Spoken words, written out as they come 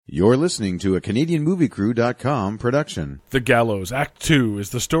You're listening to a CanadianMovieCrew.com production. The Gallows, Act 2,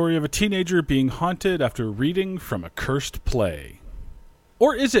 is the story of a teenager being haunted after reading from a cursed play.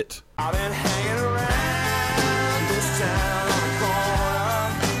 Or is it? I've been hanging around this town on the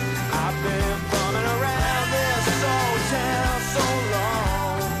corner. I've been bumming around this old town so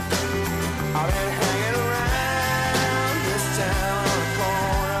long. I've been hanging around this town on the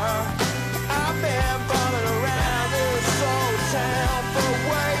corner. I've been bumming around this old town for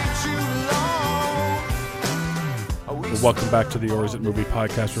way too long. Welcome back to the Or Is It Movie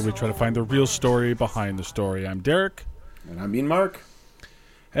podcast, where we try to find the real story behind the story. I'm Derek. And I'm Bean Mark.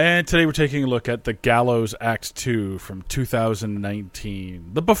 And today we're taking a look at The Gallows Act 2 from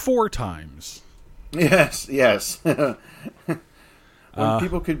 2019. The before times. Yes. When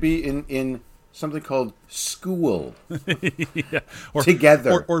people could be in something called school. Yeah.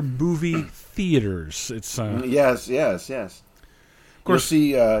 Together. Or movie theaters. It's Yes. Of course,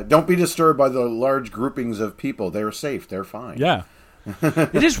 you'll see, don't be disturbed by the large groupings of people. They're safe. They're fine. Yeah.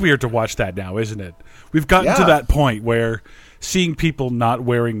 It is weird to watch that now, isn't it? We've gotten to Yeah. that point where seeing people not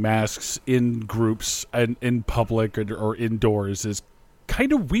wearing masks in groups and in public or indoors is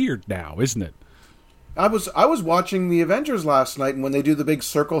kind of weird now, isn't it? I was watching the Avengers last night, and when they do the big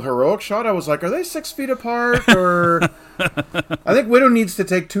circle heroic shot, I was like, are they 6 feet apart? Or I think Widow needs to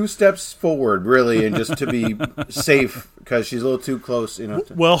take 2 steps forward, really, and just to be safe, because she's a little too close.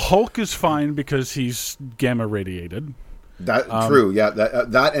 Well, Hulk is fine because he's gamma radiated. True, yeah.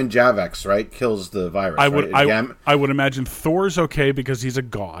 That and Javex, right, kills the virus. I would imagine Thor's okay because he's a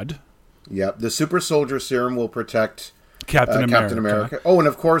god. Yeah, the super soldier serum will protect Captain America. Oh, and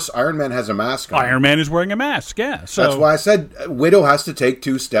of course, Iron Man has a mask on. Iron Man is wearing a mask, yeah. So that's why I said Widow has to take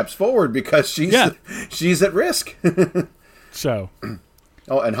 2 steps forward because she's at risk. So.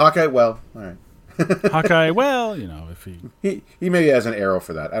 Oh, and Hawkeye, well, all right. Hawkeye, well, if he maybe has an arrow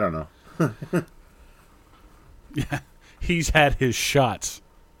for that. I don't know. Yeah. He's had his shots.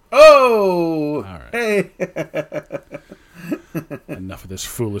 Oh! All right. Hey! Enough of this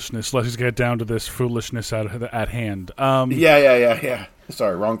foolishness. Let's get down to this foolishness at hand. Yeah.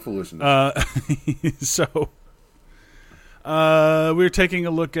 Sorry, wrong foolishness. So, we're taking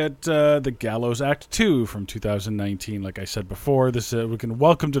a look at The Gallows Act 2 from 2019. Like I said before, we're going to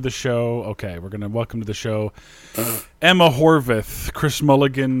welcome to the show. Okay, we're going to welcome to the show Emma Horvath, Chris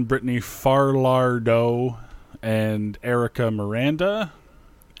Mulligan, Brittany Farlardo, and Erica Miranda.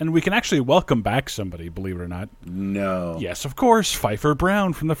 And we can actually welcome back somebody, believe it or not. No. Yes, of course, Pfeiffer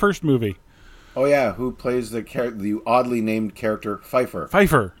Brown from the first movie. Oh, yeah, who plays the oddly named character Pfeiffer.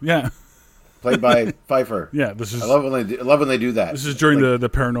 Pfeiffer, yeah. Played by Pfeiffer. Yeah, this is. I love when they do that. This is during the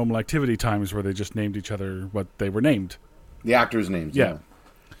Paranormal Activity times where they just named each other what they were named. The actors' names. Yeah.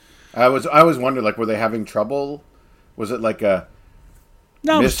 I always wondered, like, were they having trouble? Was it like a...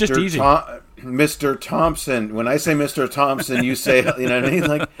 No, it's just easy. Mr. Thompson. When I say Mr. Thompson, you say, you know what I mean?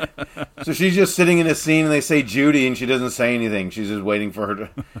 Like, so she's just sitting in a scene and they say Judy and she doesn't say anything. She's just waiting for her to...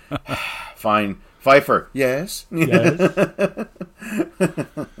 Fine. Pfeiffer. Yes. Yes.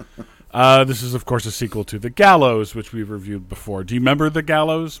 This is, of course, a sequel to The Gallows, which we've reviewed before. Do you remember The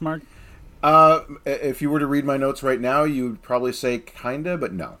Gallows, Mark? If you were to read my notes right now, you'd probably say kinda,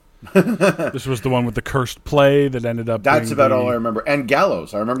 but no. This was the one with the cursed play that ended up. That's about all I remember. And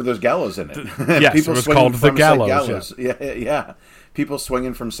gallows. I remember there's gallows in it. Yes, it was called The Gallows. Yeah. People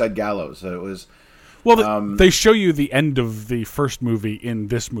swinging from said gallows. So it was. Well, they show you the end of the first movie in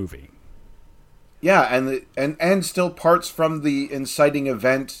this movie. Yeah, and still parts from the inciting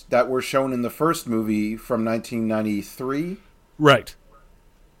event that were shown in the first movie from 1993. Right.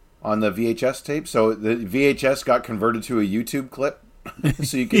 On the VHS tape. So the VHS got converted to a YouTube clip.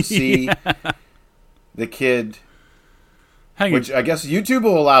 So you can see the kid, which I guess YouTube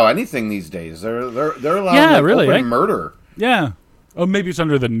will allow anything these days. They're allowing open murder. Yeah. Oh, maybe it's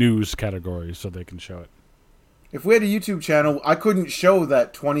under the news category, so they can show it. If we had a YouTube channel, I couldn't show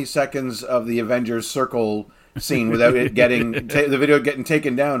that 20 seconds of the Avengers Circle scene without it getting the video getting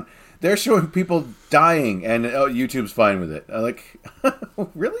taken down. They're showing people dying, and YouTube's fine with it. Like,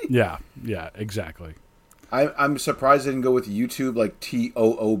 really? Yeah, exactly. I'm surprised they didn't go with YouTube, like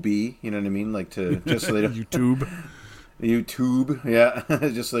TOOB. You know what I mean? Like to just so they don't YouTube, yeah,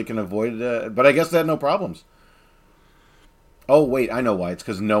 just so they can avoid it. But I guess they had no problems. Oh wait, I know why. It's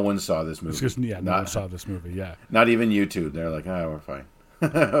because no one saw this movie. No one saw this movie. Yeah, not even YouTube. They're like, we're fine.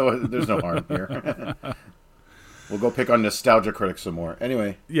 There's no harm here. We'll go pick on Nostalgia Critics some more.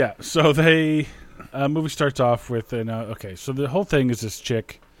 Anyway, yeah. So movie starts off with okay. So the whole thing is this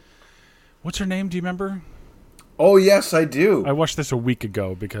chick. What's her name? Do you remember? Oh yes, I do. I watched this a week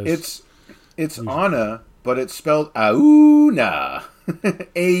ago because it's Anna, but it's spelled Auna.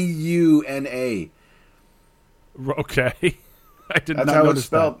 Auna. Okay. I did That's not how it's notice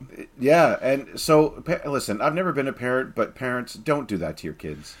spelled. that. Yeah, and so listen, I've never been a parent, but parents, don't do that to your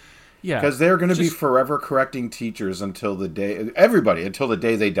kids. Yeah. Because they're going to be Just- forever correcting teachers until the day, everybody, until the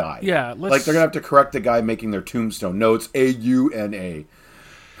day they die. Yeah, like they're going to have to correct the guy making their tombstone. No, it's Auna.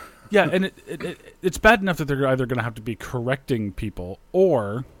 Yeah, and it's bad enough that they're either going to have to be correcting people,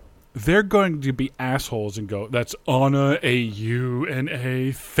 or they're going to be assholes and go, "That's Anna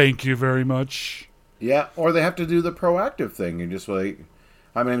Auna. Thank you very much." Yeah, or they have to do the proactive thing and just like,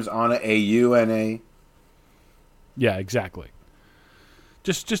 "Hi, my name's Anna Auna." Yeah, exactly.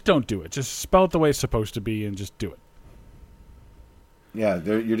 Just don't do it. Just spell it the way it's supposed to be and just do it. Yeah,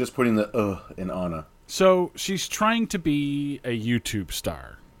 you're just putting the in Anna. So she's trying to be a YouTube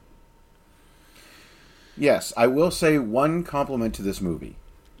star. Yes, I will say one compliment to this movie.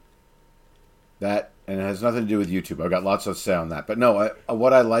 And it has nothing to do with YouTube. I've got lots to say on that. But no,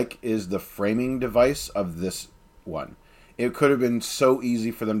 what I like is the framing device of this one. It could have been so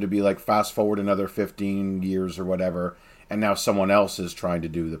easy for them to be like, fast forward another 15 years or whatever, and now someone else is trying to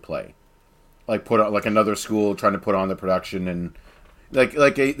do the play. Like put on, like another school trying to put on the production, and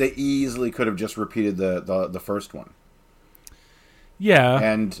they easily could have just repeated the first one. Yeah.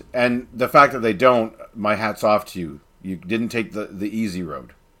 And the fact that they don't, my hat's off to you. You didn't take the easy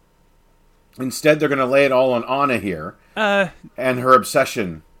road. Instead, they're going to lay it all on Anna here and her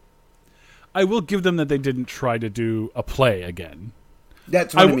obsession. I will give them that they didn't try to do a play again.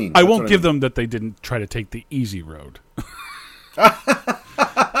 That's what I mean. I won't give them that they didn't try to take the easy road.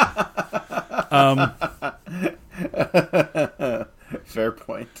 Fair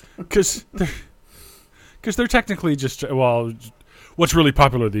point. Because they're technically just, well, what's really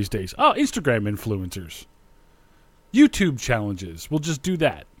popular these days? Oh, Instagram influencers. YouTube challenges. We'll just do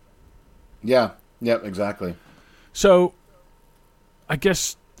that. Yeah. Yep, exactly. So, I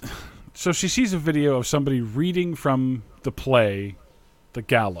guess, so she sees a video of somebody reading from the play, The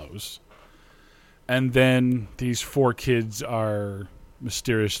Gallows, and then these 4 kids are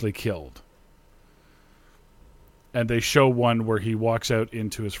mysteriously killed. And they show one where he walks out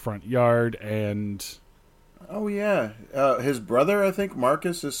into his front yard and... Oh, yeah. His brother, I think,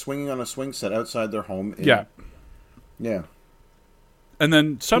 Marcus, is swinging on a swing set outside their home. Yeah. Yeah. And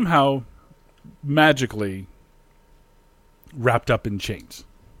then somehow, magically, wrapped up in chains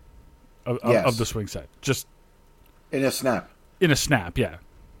of the swing set. Just in a snap. in a snap, yeah.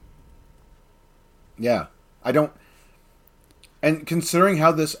 Yeah. I don't... And considering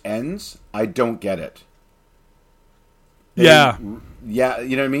how this ends, I don't get it. Yeah. Yeah,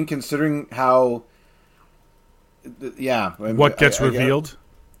 you know what I mean? Considering how... Yeah. What gets revealed?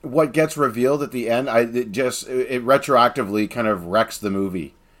 What gets revealed at the end, it retroactively kind of wrecks the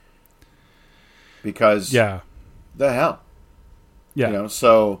movie. Because... Yeah. The hell? Yeah. You know,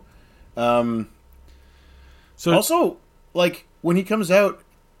 so... So also, like, when he comes out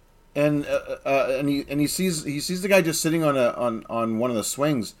and he sees the guy just sitting on one of the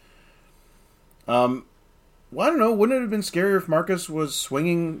swings. Well, I don't know. Wouldn't it have been scarier if Marcus was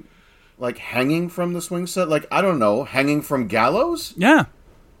swinging, like hanging from the swing set? Like, I don't know, hanging from gallows? yeah.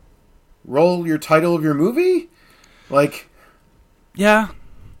 Roll your title of your movie? Like, Yeah.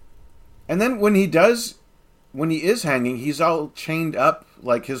 and then when he is hanging, he's all chained up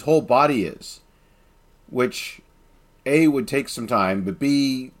like his whole body is. Which, A, would take some time, but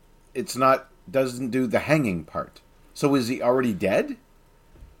B, doesn't do the hanging part. So is he already dead?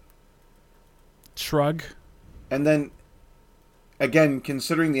 Shrug. And then, again,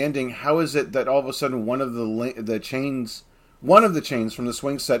 considering the ending, how is it that all of a sudden one of the chains from the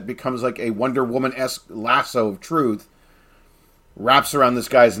swing set becomes like a Wonder Woman-esque lasso of truth, wraps around this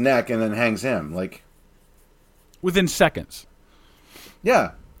guy's neck, and then hangs him? Like, Within seconds.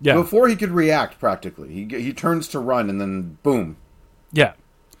 yeah. Yeah. Before he could react, practically. He turns to run, and then boom. Yeah.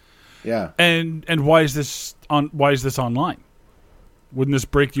 Yeah. And why is this online? Wouldn't this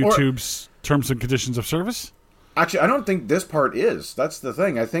break YouTube's terms and conditions of service? Actually, I don't think this part is. That's the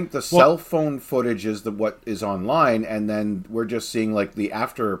thing. I think the cell phone footage is what is online, and then we're just seeing like the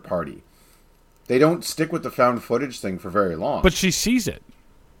after party. They don't stick with the found footage thing for very long. But she sees it.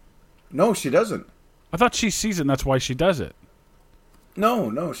 No, she doesn't. I thought she sees it and that's why she does it.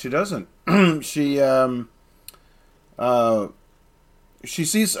 No, she doesn't. She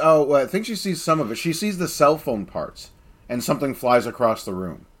sees. Oh, well, I think she sees some of it. She sees the cell phone parts, and something flies across the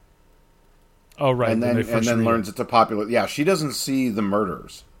room. Oh, right. And then when they first read learns it's a popular. Yeah, she doesn't see the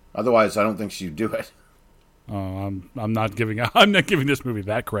murders. Otherwise, I don't think she'd do it. I'm not giving this movie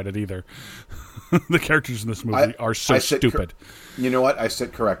that credit either. The characters in this movie are so stupid. You know what? I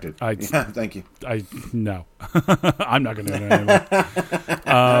sit corrected. Yeah, thank you. No, I'm not going to do it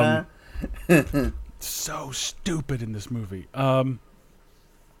anymore. So stupid in this movie.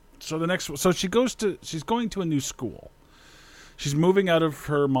 So she's going to a new school. She's moving out of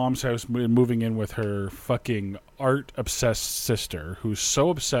her mom's house and moving in with her fucking art-obsessed sister, who's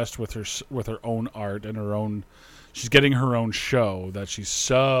so obsessed with her own art and her own. She's getting her own show that she's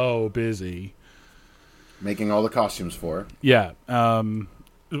so busy making all the costumes for. Yeah.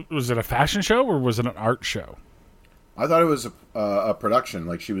 Was it a fashion show or was it an art show? I thought it was a production,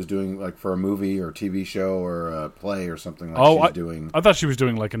 like she was doing like for a movie or TV show or a play or something. Like doing. I thought she was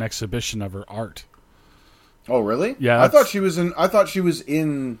doing like an exhibition of her art. Oh, really? Yeah. I thought she was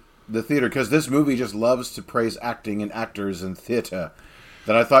in the theater because this movie just loves to praise acting and actors and theater.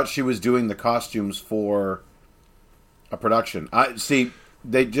 That I thought she was doing the costumes for a production. It's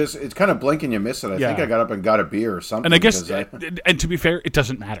kind of blink and you miss it. I think I got up and got a beer or something. And I guess, and to be fair, it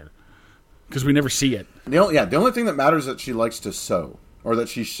doesn't matter because we never see it. The only thing that matters is that she likes to sew or that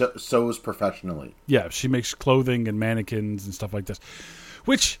she sews professionally. Yeah, she makes clothing and mannequins and stuff like this.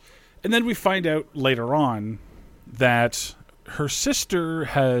 And then we find out later on that her sister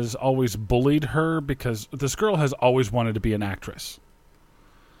has always bullied her because this girl has always wanted to be an actress.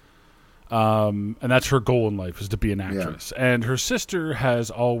 And that's her goal in life, is to be an actress. Yeah. And her sister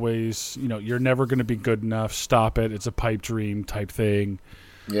has always, you're never going to be good enough. Stop it. It's a pipe dream type thing.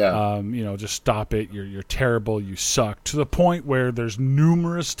 Yeah. Just stop it. You're terrible. You suck. To the point where there's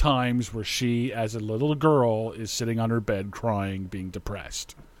numerous times where she, as a little girl, is sitting on her bed crying, being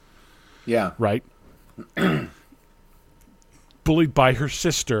depressed. Yeah. Right? Bullied by her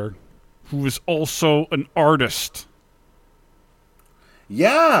sister, who is also an artist.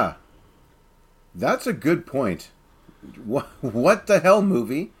 Yeah. That's a good point. What the hell,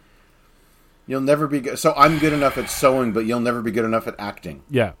 movie? You'll never be good. So I'm good enough at sewing, but you'll never be good enough at acting.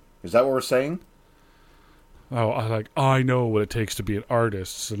 Yeah. Is that what we're saying? Oh, I know what it takes to be an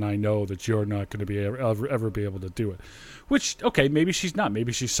artist, and I know that you're not going to be ever be able to do it. Which, okay, maybe she's not.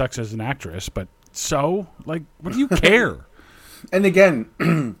 Maybe she sucks as an actress, but what do you care? And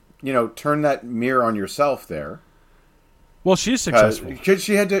again, turn that mirror on yourself there. Well, she is successful.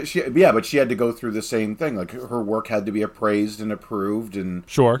 She had to go through the same thing. Like her work had to be appraised and approved and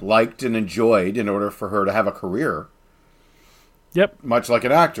liked and enjoyed in order for her to have a career. Yep. Much like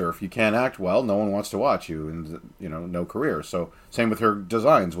an actor, if you can't act well, no one wants to watch you, and no career. So same with her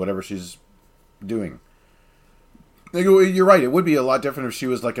designs, whatever she's doing. You're right. It would be a lot different if she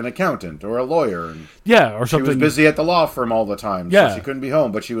was like an accountant or a lawyer. And or something. She was busy at the law firm all the time, so she couldn't be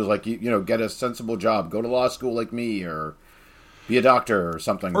home. But she was like, get a sensible job, go to law school like me, or be a doctor or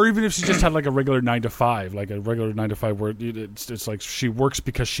something. Or even if she just had like a regular 9-to-5, where it's like she works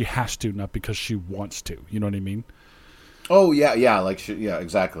because she has to, not because she wants to. You know what I mean? Oh yeah,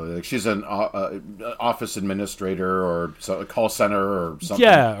 exactly. Like she's an office administrator or a call center or something.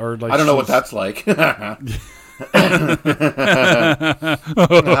 Yeah, or like I don't know what that's like. Yeah.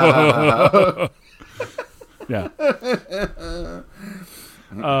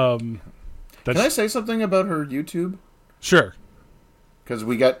 Can I say something about her YouTube? Sure. Because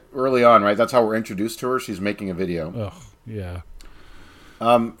we got early on, right? That's how we're introduced to her. She's making a video. Oh, yeah.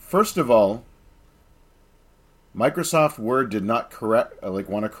 First of all, Microsoft Word did not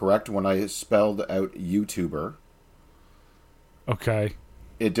want to correct when I spelled out YouTuber. Okay.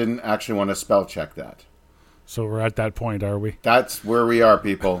 It didn't actually want to spell check that. So we're at that point, are we? That's where we are,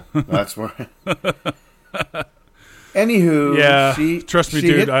 people. That's where. Anywho, yeah. Trust me,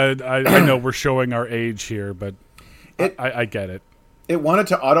 dude. I know we're showing our age here, but I get it. It wanted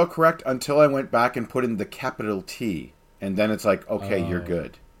to autocorrect until I went back and put in the capital T, and then it's like, okay, you're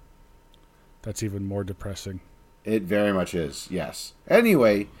good. That's even more depressing. It very much is, yes.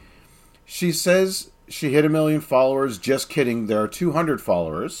 Anyway, she says she hit 1 million followers. Just kidding. There are 200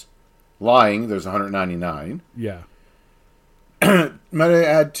 followers. Lying. There's 199. Yeah. Might I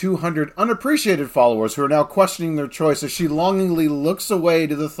add 200 unappreciated followers who are now questioning their choice as she longingly looks away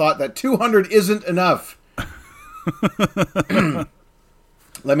to the thought that 200 isn't enough.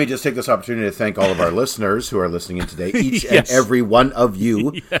 Let me just take this opportunity to thank all of our listeners who are listening in today. Each and every one of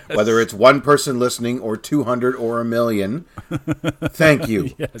you, whether it's one person listening or 200 or 1 million. Thank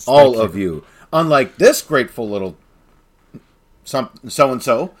you. All of you. Unlike this grateful little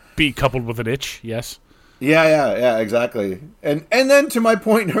so-and-so. Be coupled with an itch, yes. Yeah, exactly. And then to my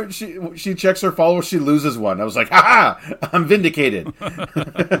point, she checks her followers, she loses one. I was like, ha-ha, I'm vindicated.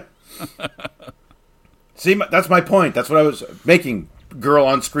 See, that's my point. That's what I was making. Girl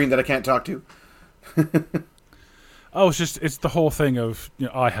on screen that I can't talk to. Oh, it's the whole thing of,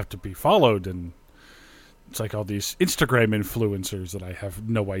 I have to be followed, and it's like all these Instagram influencers that I have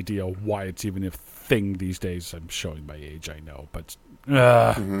no idea why it's even a thing these days. I'm showing my age, I know, but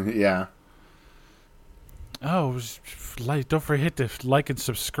Yeah. oh, don't forget to like and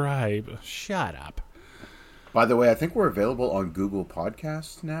subscribe. Shut up. By the way, I think we're available on Google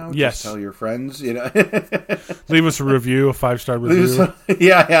Podcasts now. Yes. Just tell your friends, Leave us a review, a 5-star review.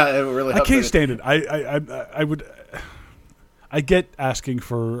 yeah, it really I helps. can't stand it. I would. I get asking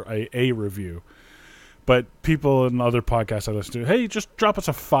for a review, but people in other podcasts I listen to, hey, just drop us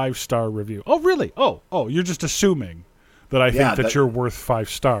a 5-star review. Oh, really? Oh, you're just assuming that I think that you're worth 5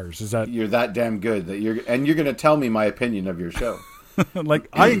 stars. Is that you're that damn good that you're going to tell me my opinion of your show? like?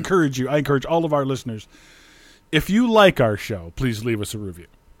 I encourage all of our listeners. If you like our show, please leave us a review.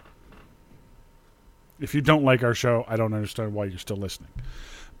 If you don't like our show, I don't understand why you're still listening.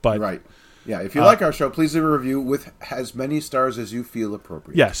 But Right. Yeah, if you like our show, please leave a review with as many stars as you feel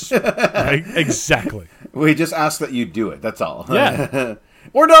appropriate. yes, right, exactly. We just ask that you do it. That's all. Yeah.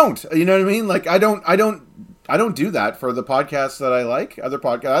 Or don't. You know what I mean? Like I don't do that for the podcasts that I like. Other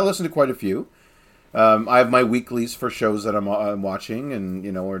podcasts, I listen to quite a few. I have my weeklies for shows that I'm watching,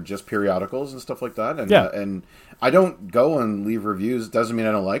 and or just periodicals and stuff like that. And and I don't go and leave reviews. Doesn't mean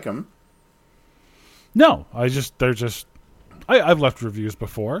I don't like them. No, I've left reviews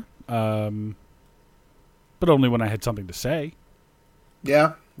before, but only when I had something to say.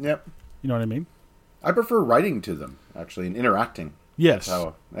 Yeah. Yep. You know what I mean? I prefer writing to them actually and interacting. Yes.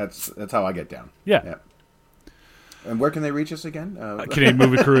 That's how I get down. Yeah. Yep. And where can they reach us again?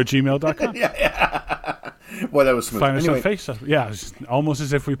 CanadianMovieCrew@gmail.com. Yeah. Boy, that was smooth. Find us Anyway, on Facebook. Yeah, it's almost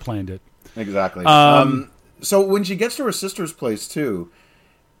as if we planned it. exactly. So when she gets to her sister's place too,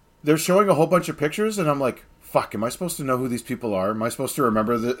 they're showing a whole bunch of pictures, and I'm like, "Fuck! Am I supposed to know who these people are? Am I supposed to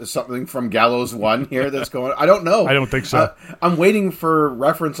remember something from Gallows 1 here that's going on? I don't know. I don't think so. I'm waiting for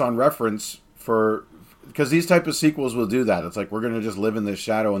reference on reference because these type of sequels will do that. It's like we're going to just live in the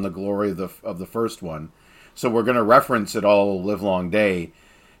shadow and the glory of the first one. So we're going to reference it all live long day.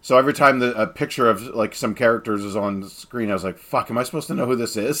 So every time a picture of like some characters is on screen, I was like, "Fuck! Am I supposed to know who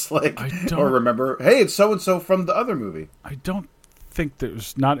this is?" Like, or remember? Hey, it's so and so from the other movie. I don't think that it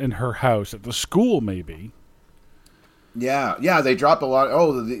was not in her house at the school. Maybe. Yeah. They dropped a lot.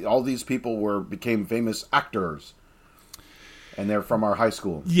 Oh, all these people became famous actors, and they're from our high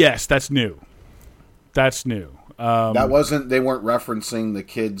school. Yes, that's new. That's new. That wasn't. They weren't referencing the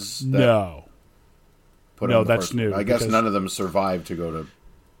kids. No. No, that's new. I guess none of them survived to go to.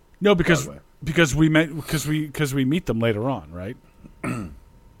 No, because we meet them later on, right?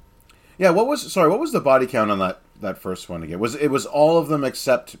 Yeah. What was the body count on that first one again? It was all of them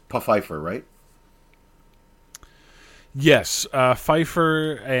except Pfeiffer, right? Yes,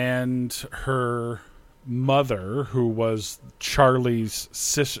 Pfeiffer and her mother, who was Charlie's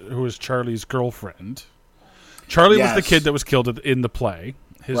girlfriend. Charlie was the kid that was killed in the play.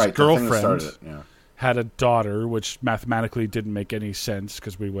 His girlfriend had a daughter, which mathematically didn't make any sense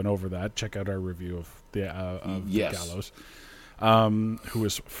because we went over that. Check out our review of the Gallows. Who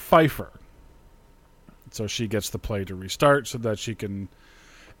was Pfeiffer. So she gets the play to restart so that she can.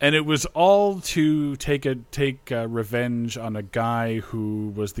 And it was all to take revenge on a guy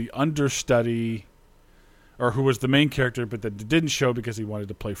who was the understudy, or who was the main character, but that didn't show because he wanted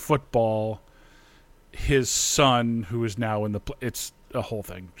to play football. His son, who is now in the play. It's a whole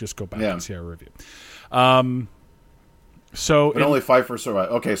thing. Just go back and see our review. But only Pfeiffer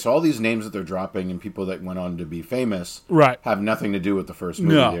survived. Okay, so all these names that they're dropping and people that went on to be famous have nothing to do with the first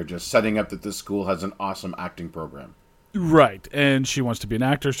movie. No. They're just setting up that this school has an awesome acting program. Right, and she wants to be an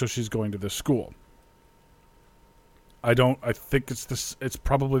actor, so she's going to this school. I think it's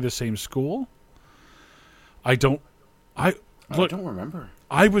probably the same school. I don't remember.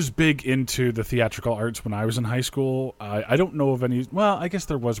 I was big into the theatrical arts when I was in high school. I don't know of any. Well, I guess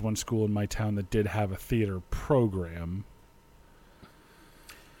there was one school in my town that did have a theater program.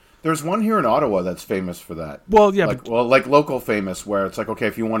 There's one here in Ottawa that's famous for that. Well, yeah, like local famous, where it's like, okay,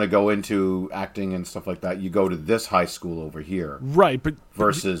 if you want to go into acting and stuff like that, you go to this high school over here, right? But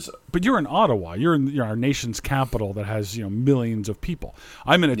you're in Ottawa. You're in our nation's capital that has millions of people.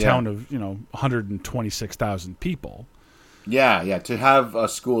 I'm in a town of 126,000 people. Yeah. To have a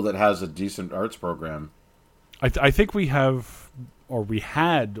school that has a decent arts program, I think we have, or we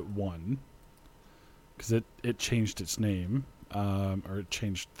had one, because it changed its name. Or it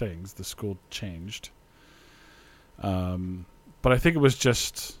changed things. The school changed. But I think it was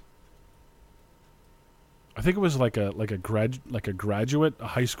just. I think it was like a graduate, a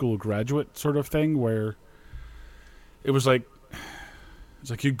high school graduate sort of thing, where it was like,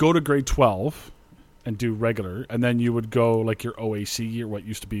 it's like you go to grade 12, and do regular, and then you would go like your OAC, or what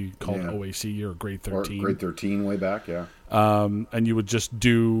used to be called Yeah. OAC, or grade 13. Or grade 13 way back, yeah. And you would just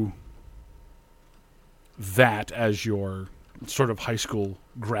do that as your sort of high school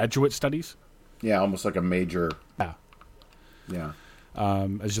graduate studies. Yeah, almost like a major. Yeah. Yeah.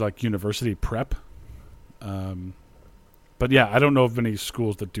 As you like university prep. But yeah, I don't know of any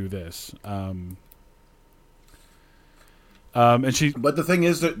schools that do this. And she, But the thing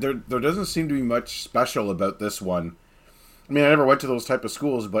is that there doesn't seem to be much special about this one. I mean, I never went to those type of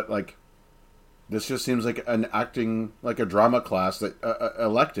schools, but like, this just seems like an acting, like a drama class, that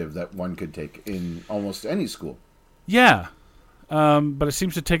elective that one could take in almost any school. yeah. But it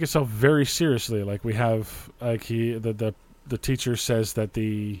seems to take itself very seriously. Like we have, like the teacher says that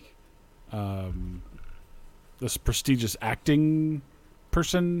this prestigious acting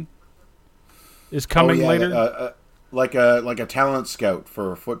person is coming later. Like a talent scout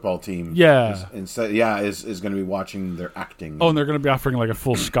for a football team. Yeah. is going to be watching their acting. Oh, and they're going to be offering like a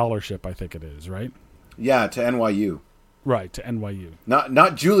full scholarship, I think it is, right? Yeah, to NYU. Right, to NYU. Not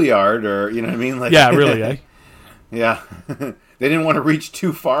Juilliard, or you know what I mean? Like, Yeah, really, eh? Yeah. They didn't want to reach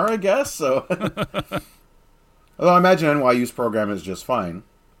too far, I guess. So, although I imagine NYU's program is just fine.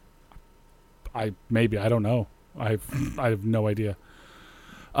 I don't know. I have no idea.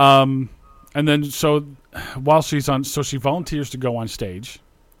 And then so while she's on, so she volunteers to go on stage,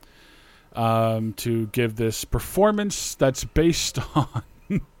 to give this performance that's based on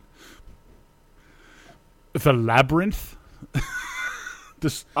the Labyrinth.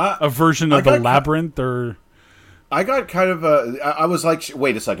 A version of the Labyrinth, or I got kind of I was like,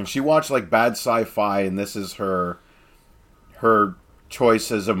 wait a second. She watched like bad sci-fi, and this is her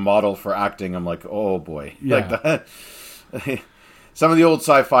choice as a model for acting. I'm like, oh boy, Yeah. like that. Some of the old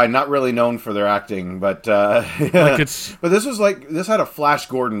sci-fi not really known for their acting, but like it's but this had a Flash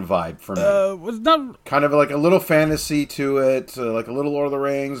Gordon vibe for me. was not. Kind of like a little fantasy to it, like a little Lord of the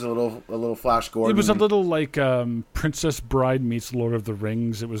Rings, a little Flash Gordon. It was a little like Princess Bride meets Lord of the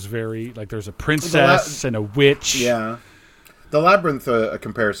Rings. It was very like there's a princess and a witch. Yeah. The Labyrinth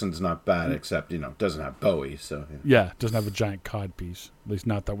comparison's not bad, except, it doesn't have Bowie, so... Yeah, it doesn't have a giant codpiece. At least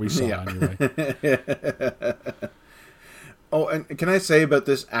not that we saw, anyway. Oh, and can I say about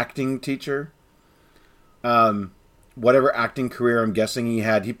this acting teacher? Whatever acting career I'm guessing he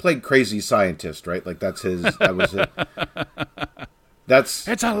had, he played crazy scientist, right? Like, that was it. That's...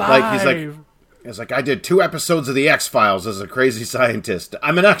 It's alive! Like, he's like, I did 2 episodes of The X-Files as a crazy scientist.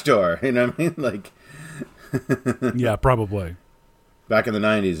 I'm an actor, you know what I mean? Like... Yeah, probably. Back in the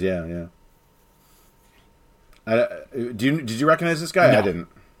 90s, yeah. Did you recognize this guy? No. I didn't.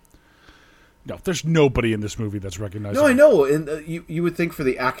 No, there's nobody in this movie that's recognizable. No, I know. And you would think for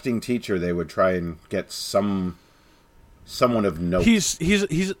the acting teacher they would try and get someone of note. He's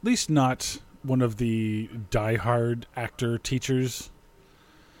at least not one of the diehard actor teachers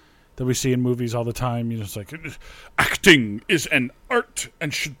that we see in movies all the time. It's like, acting is an art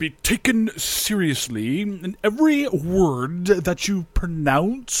and should be taken seriously, and every word that you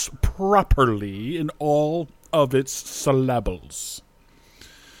pronounce properly in all of its syllables.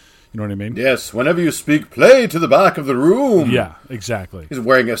 You know what I mean? Yes, whenever you speak, play to the back of the room. Yeah, exactly. He's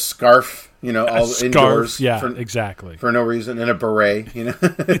wearing a scarf, all Scarf, indoors. yeah, exactly. For no reason, and a beret, Yeah.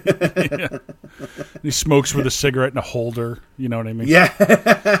 He smokes with a cigarette and a holder. You know what I mean? Yeah.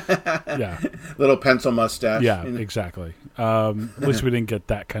 Yeah. Little pencil mustache. Yeah, exactly. At least we didn't get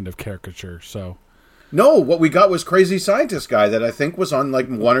that kind of caricature. So No, what we got was Crazy Scientist Guy that I think was on like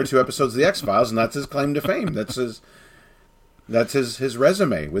 1 or 2 episodes of The X-Files, and that's his claim to fame. That's his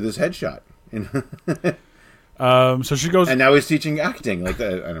resume with his headshot. so she goes, And now he's teaching acting. Like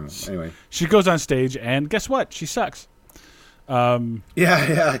that. I don't know. Anyway. she goes on stage, and guess what? She sucks.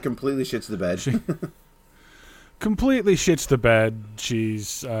 Yeah, completely shits the bed. Completely shits the bed. She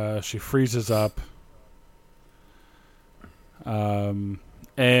freezes up.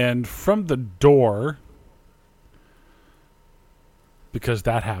 And from the door, because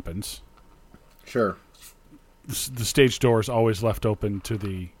that happens, Sure. the stage door is always left open to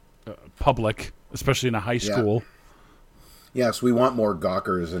the public, especially in a high school. Yes, we want more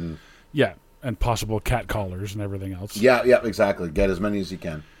gawkers and... Yeah, and possible cat callers and everything else. Yeah, exactly. Get as many as you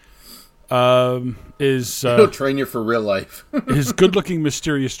can. Is He'll train you for real life. his good-looking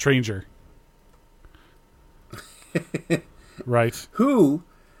mysterious stranger. Right. Who,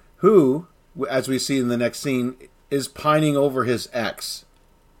 as we see in the next scene, is pining over his ex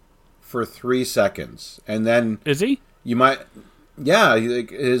for 3 seconds, and then Is he? you might, yeah,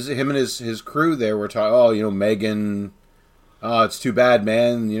 him and his crew there were talking. Oh, Megan. Oh, it's too bad,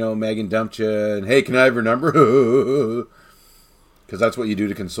 man. Megan dumped you. And hey, can I have your number? Because because that's what you do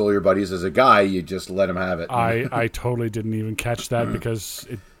to console your buddies as a guy. You just let them have it. I totally didn't even catch that because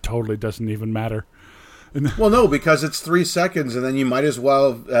it totally doesn't even matter. Well, no, because it's 3 seconds, and then you might as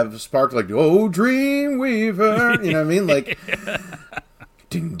well have sparked like, "Oh, Dreamweaver," you know what I mean? Like,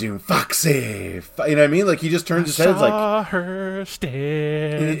 "Ding, ding, Foxy," you know what I mean? Like he just turns his head, it's like, saw her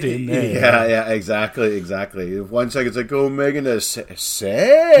standing there. yeah, exactly. 1 second, it's like, "Oh, Megan,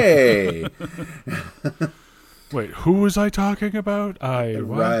 say." Wait, who was I talking about? What?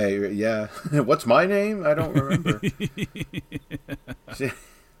 Right, yeah. What's my name? I don't remember. See,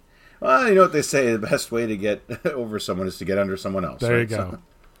 well, you know what they say, the best way to get over someone is to get under someone else. There right? you go.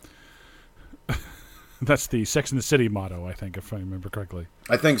 That's the Sex and the City motto, I think, if I remember correctly.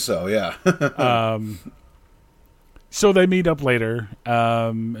 I think so, yeah. So they meet up later,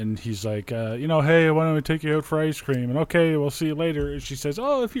 and he's like, hey, why don't we take you out for ice cream? And okay, we'll see you later. And she says,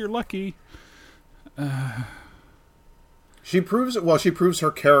 oh, if you're lucky. She proves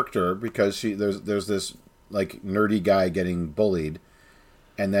her character because there's this like nerdy guy getting bullied,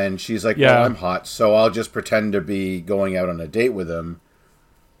 and then she's like, well, I'm hot, so I'll just pretend to be going out on a date with him,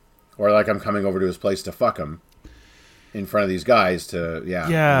 or like I'm coming over to his place to fuck him in front of these guys to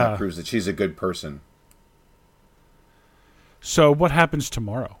and that proves that she's a good person. So what happens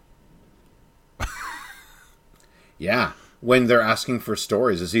tomorrow? Yeah. When they're asking for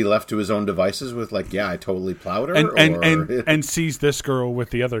stories, is he left to his own devices with like, I totally plowed her? And sees this girl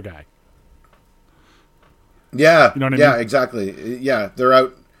with the other guy. Yeah. You know what I mean? Exactly. Yeah, they're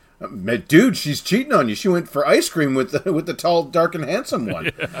out. Dude, she's cheating on you. She went for ice cream with the tall, dark, and handsome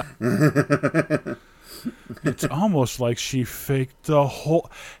one. Yeah. It's almost like she faked the whole...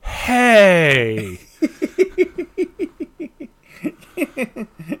 Hey!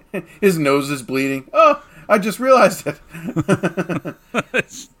 His nose is bleeding. Oh, I just realized it.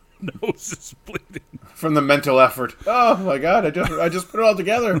 His nose is bleeding. From the mental effort. Oh my god, I just put it all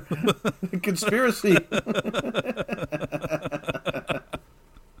together. Conspiracy.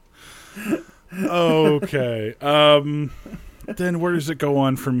 Okay. Then where does it go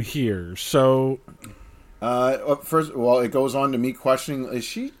on from here? So first of all, it goes on to me questioning, is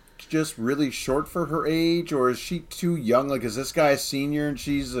she just really short for her age, or is she too young? Like, is this guy a senior and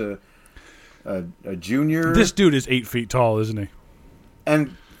she's a junior? This dude is 8 feet tall, isn't he?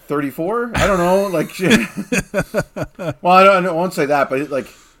 And 34? I don't know. Like, well, I won't say that, but like,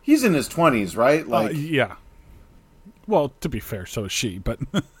 he's in his 20s, right? Like, yeah. Well, to be fair, so is she, but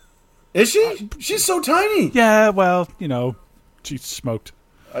is she? She's so tiny. Yeah, well, she smoked.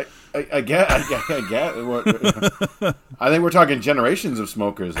 I get. I think we're talking generations of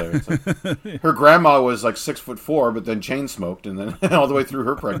smokers there. It's like, her grandma was like 6'4", but then chain smoked, and then all the way through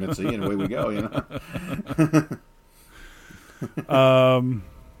her pregnancy, and away we go.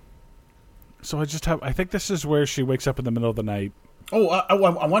 So I think this is where she wakes up in the middle of the night. Oh, I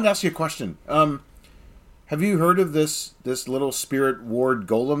wanted to ask you a question. Have you heard of this little spirit ward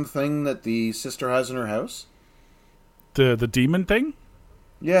golem thing that the sister has in her house? The demon thing?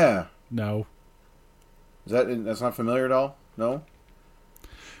 Yeah. No. That's not familiar at all? No?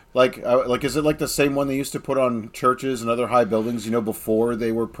 Like, is it like the same one they used to put on churches and other high buildings, before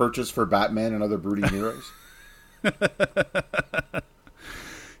they were purchased for Batman and other brooding heroes?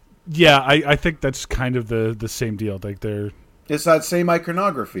 Yeah, I think that's kind of the same deal. Like it's that same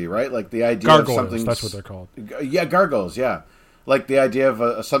iconography, right? Like the idea gargoyles, of something. That's what they're called. Yeah, gargoyles. Yeah, like the idea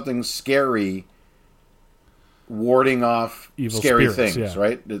of something scary warding off evil scary spirits, things, yeah.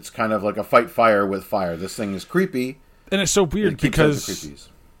 right? It's kind of like a fight fire with fire. This thing is creepy, and it's so weird because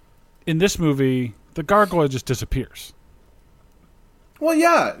in this movie the gargoyle just disappears. Well,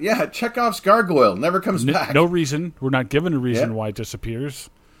 yeah. Chekhov's gargoyle never comes back. No reason. We're not given a reason why it disappears.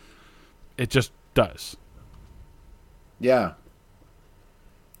 It just does. Yeah.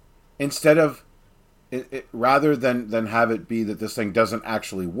 Instead of, rather than have it be that this thing doesn't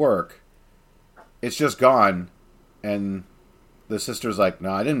actually work, it's just gone, and the sister's like,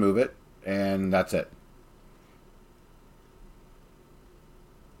 no, I didn't move it, and that's it.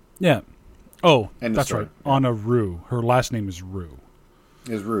 Yeah. Oh, End of that's story. right. Anna Rue. Her last name is Rue.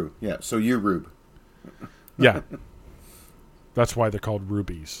 Is Rue. Yeah, so you Rube. Yeah. That's why they're called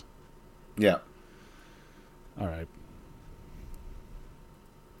rubies. Yeah. All right.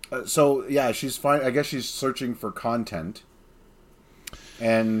 So, yeah, she's fine. I guess she's searching for content.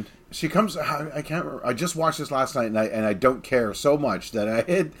 And she comes... I can't remember. I just watched this last night, and I don't care so much that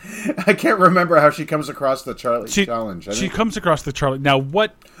I can't remember how she comes across the challenge. She comes across the Charlie... Now,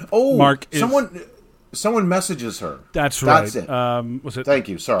 what, Oh, Mark, is... Someone messages her. That's right. That's it. Was it... Thank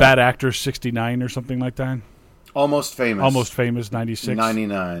you, sorry. Bad Actor 69 or something like that? Almost Famous. Almost Famous 96?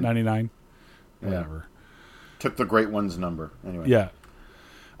 99. 99? Whatever. Took the great one's number. Anyway. Yeah.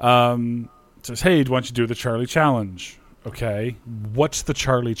 Says, hey, why don't you do the Charlie Challenge? Okay. What's the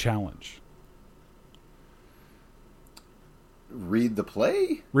Charlie Challenge? Read the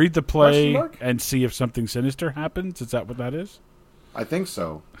play? Read the Question play mark? and see if something sinister happens? Is that what that is? I think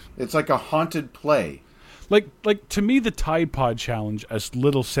so. It's like a haunted play. Like to me, the Tide Pod Challenge, as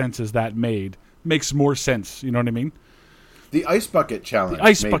little sense as that made, makes more sense. You know what I mean? The Ice Bucket Challenge. The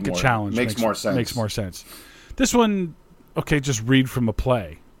Ice Bucket Challenge makes more sense. Makes more sense. This one, okay, just read from a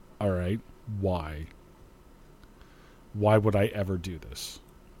play. All right. Why? Why would I ever do this?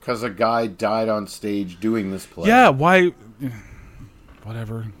 Because a guy died on stage doing this play. Yeah, why?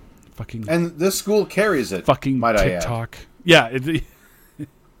 Whatever. Fucking. And this school carries it. Fucking might TikTok. Yeah.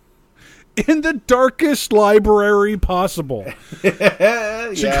 In the darkest library possible. I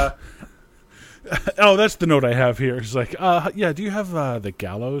add. Yeah. Oh, that's the note I have here. It's like, yeah, do you have the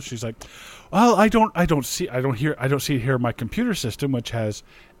Gallows? She's like, well, I don't see it here in my computer system, which has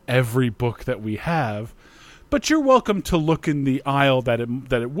every book that we have. But you're welcome to look in the aisle that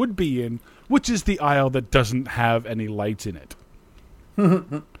it would be in, which is the aisle that doesn't have any lights in it.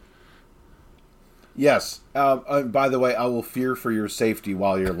 Yes. By the way, I will fear for your safety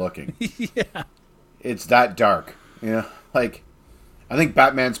while you're looking. Yeah. It's that dark. You know, like, I think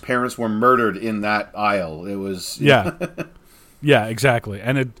Batman's parents were murdered in that aisle. It was... Yeah. Yeah, exactly.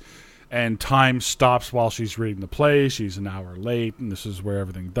 And time stops while she's reading the play. She's an hour late, and this is where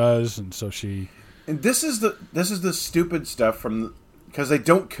everything does. And so she... And this is the stupid stuff from... Because they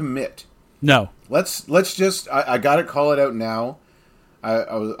don't commit. No. Let's just... I got to call it out now.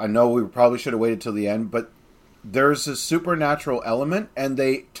 I know we probably should have waited till the end, but there's a supernatural element, and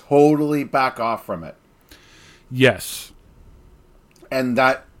they totally back off from it. Yes. And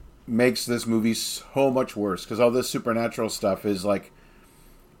that makes this movie so much worse, because all this supernatural stuff is like...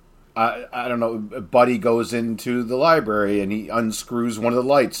 I don't know, Buddy goes into the library, and he unscrews one of the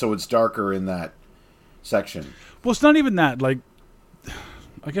lights, so it's darker in that section. Well, it's not even that. Like,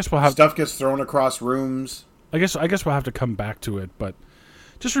 I guess we'll have... Stuff gets thrown across rooms. I guess we'll have to come back to it, but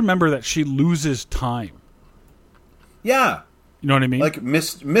just remember that she loses time. Yeah. You know what I mean? Like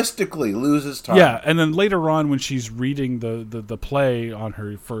mystically loses time. Yeah, and then later on when she's reading the play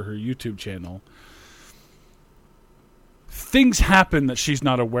for her YouTube channel, things happen that she's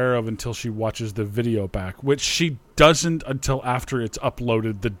not aware of until she watches the video back, which she doesn't until after it's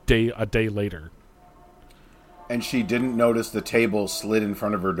uploaded a day later. And she didn't notice the table slid in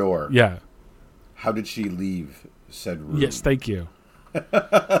front of her door. Yeah. How did she leave said room? Yes, thank you.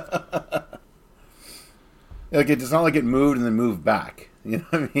 Like, it's not like it moved and then moved back. You know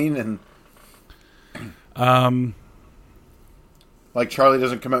what I mean? And like Charlie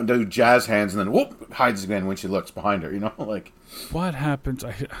doesn't come out and do jazz hands and then whoop hides again when she looks behind her. You know, like what happens?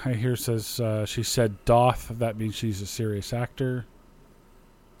 I hear says she said doth. That means she's a serious actor.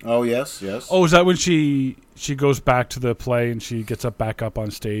 Oh yes. Oh, is that when she goes back to the play and she gets back up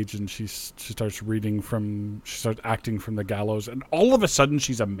on stage and she starts acting from the gallows and all of a sudden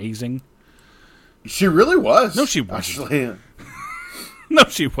she's amazing. She really was. No, she wasn't. Actually. No,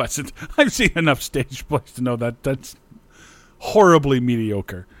 she wasn't. I've seen enough stage plays to know that's horribly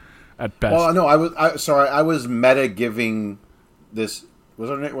mediocre at best. Well, no, I was meta giving this.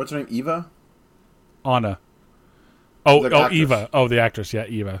 What's her name? Eva. Anna. Oh, actress. Eva. Oh, the actress. Yeah,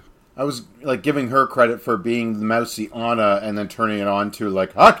 Eva. I was like giving her credit for being the mousy Anna and then turning it on to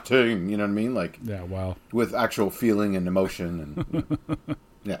like acting. You know what I mean? Like, yeah, wow. With actual feeling and emotion and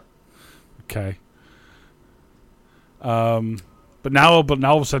yeah. Okay. But now all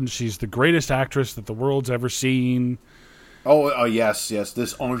of a sudden she's the greatest actress that the world's ever seen. Oh yes.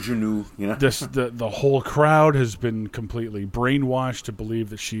 This ingenue, you know. The whole crowd has been completely brainwashed to believe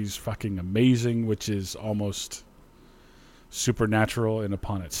that she's fucking amazing, which is almost supernatural in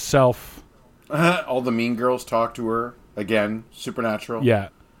upon itself. All the mean girls talk to her again. Supernatural. Yeah.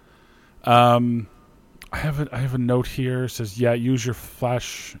 I have a note here. It says, "Yeah, use your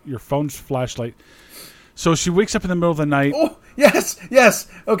phone's flashlight." So she wakes up in the middle of the night. Oh yes.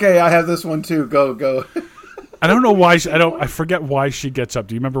 Okay, I have this one too. Go. I don't know why. I forget why she gets up.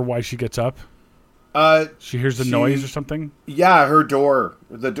 Do you remember why she gets up? She hears the noise or something. Yeah, her door,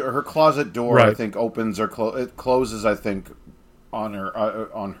 her closet door, right. I think opens or it closes. I think on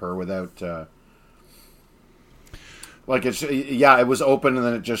her without. Like it was open and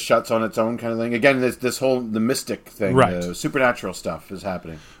then it just shuts on its own kind of thing. Again, this whole the mystic thing, right. The supernatural stuff is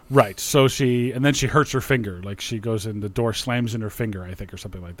happening. Right. So then she hurts her finger. Like she goes in, the door slams in her finger, I think, or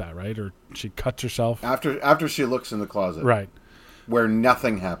something like that, right? Or she cuts herself. After she looks in the closet. Right. Where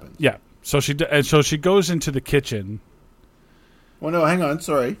nothing happens. Yeah. So she goes into the kitchen. Well, no, hang on.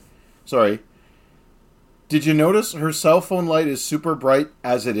 Sorry. Did you notice her cell phone light is super bright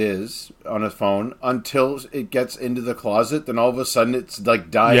as it is on a phone until it gets into the closet? Then all of a sudden it's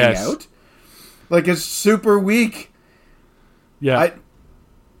like dying Yes. out. Like it's super weak. Yeah.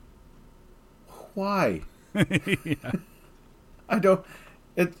 Why? I don't.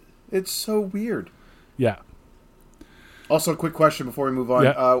 It's so weird. Yeah. Also, quick question before we move on.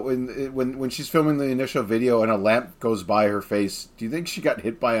 Yeah. When she's filming the initial video and a lamp goes by her face, do you think she got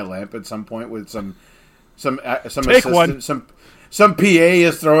hit by a lamp at some point with some Take assistant, one. some PA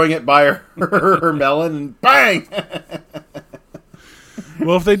is throwing it by her melon and bang?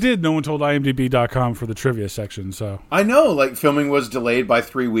 Well, if they did, no one told IMDb.com for the trivia section, so. I know, like filming was delayed by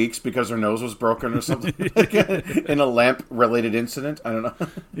 3 weeks because her nose was broken or something like, in a lamp-related incident. I don't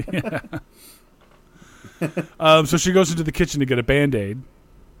know. So she goes into the kitchen to get a Band-Aid,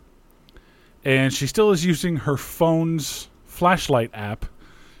 and she still is using her phone's flashlight app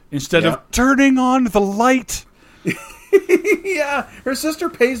instead Yeah. of turning on the light. Yeah, her sister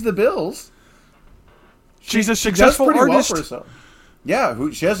pays the bills. She's a She does successful pretty artist. well for herself. Yeah,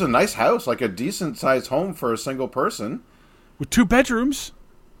 she has a nice house, like a decent-sized home for a single person. With 2 bedrooms.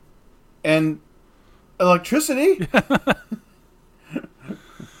 And electricity.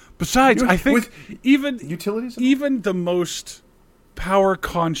 Besides, I think With even utilities. even the most power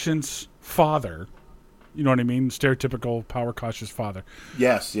conscious father, you know what I mean, stereotypical power conscious father,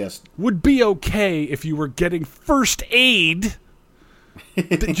 Yes. would be okay if you were getting first aid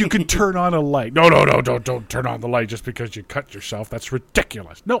that you could turn on a light. No, don't turn on the light just because you cut yourself. That's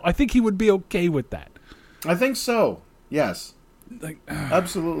ridiculous. No, I think he would be okay with that. I think so. Yes. Like,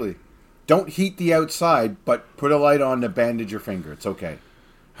 Absolutely. Don't heat the outside, but put a light on to bandage your finger. It's okay.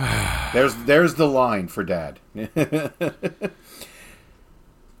 There's the line for Dad.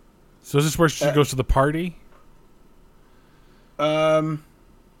 so is this where she goes to the party? Didn't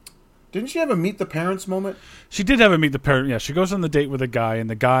she have a meet the parents moment? She did have a meet the parent. Yeah, she goes on the date with a guy, and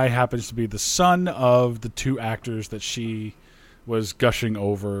the guy happens to be the son of the 2 actors that she was gushing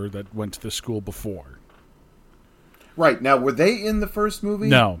over that went to the school before. Right. Now, were they in the first movie?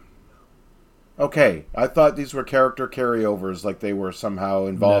 No. Okay. I thought these were character carryovers, like they were somehow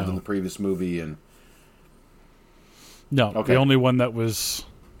involved No. in the previous movie. And No. Okay. The only one that was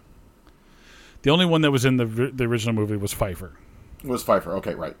in the original movie was Pfeiffer. it was Pfeiffer.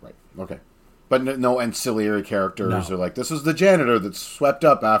 Okay, right. Okay. But no ancillary characters No. or like, this is the janitor that swept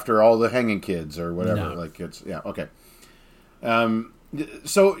up after all the hanging kids or whatever. No. Like, it's, yeah, okay.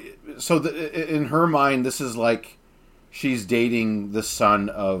 So in her mind, this is like she's dating the son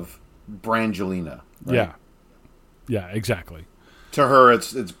of Brangelina. Right? Yeah, exactly. To her,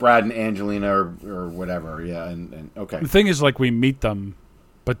 it's Brad and Angelina or whatever. Yeah, and okay. The thing is, like, we meet them,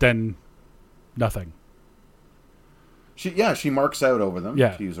 but then nothing. She marks out over them.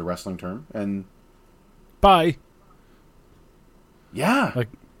 Yeah. To use a wrestling term, and Bye. yeah, Like,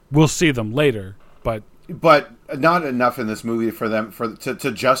 we'll see them later, but but not enough in this movie for them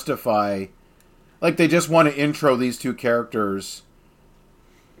to justify. Like, they just want to intro these 2 characters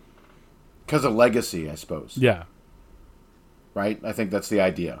because of legacy, I suppose. yeah. Right? I think that's the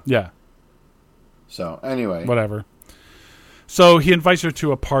idea. Yeah. So, anyway. Whatever. So he invites her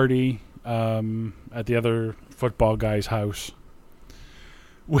to a party at the other football guy's house.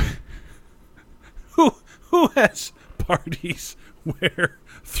 Who has parties where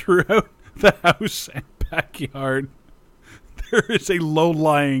throughout the house and backyard there is a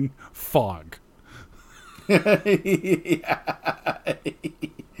low-lying fog?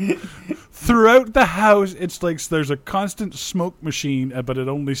 Throughout the house, it's like there's a constant smoke machine, but it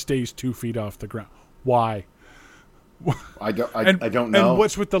only stays 2 feet off the ground. Why? I don't know. And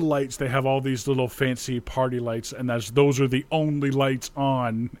what's with the lights? They have all these little fancy party lights, and those are the only lights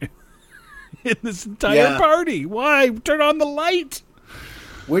on in this entire party. Why? Turn on the light.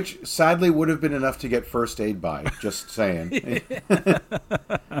 Which, sadly, would have been enough to get first aid by. Just saying.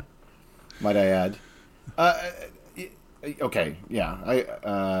 Might I add. Okay,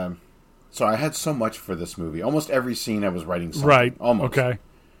 yeah. So I had so much for this movie. Almost every scene I was writing something. Right. Almost. Okay.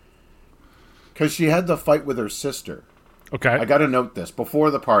 Because she had the fight with her sister. Okay. I got to note this. Before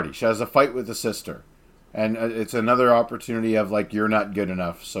the party, she has a fight with the sister. And it's another opportunity of, like, you're not good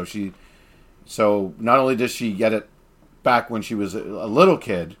enough. So not only does she get it back when she was a little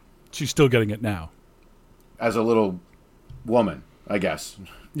kid, She's still getting it now. as a little woman, I guess.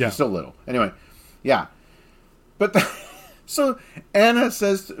 Yeah. She's still little. Anyway, yeah. But so Anna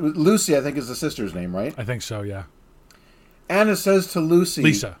says, Lucy, I think is the sister's name, right? I think so, yeah. Anna says to Lucy,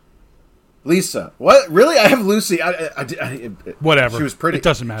 Lisa. What? Really? I have Lucy. Whatever. She was pretty. It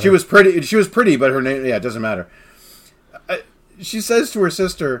doesn't matter. She was pretty, but her name, yeah, it doesn't matter. She says to her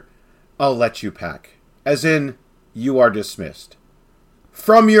sister, "I'll let you pack." As in, you are dismissed.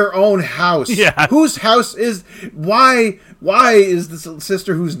 From your own house. Yeah. Whose house is... Why is this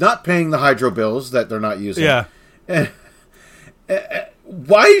sister who's not paying the hydro bills that they're not using? Yeah.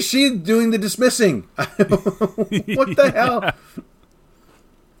 Why is she doing the dismissing? What the hell?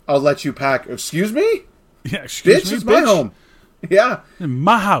 I'll let you pack. Excuse me? Yeah, excuse Bitch, me, it's my home. Yeah. In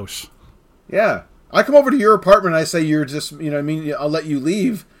my house. Yeah. I come over to your apartment and I say you're just, you know what I mean? I'll let you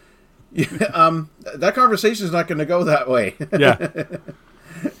leave. That conversation is not going to go that way. Yeah.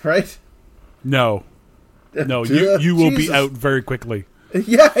 Right? No. No, you will be Jesus. out very quickly.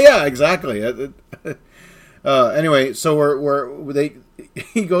 Yeah, exactly. Anyway, so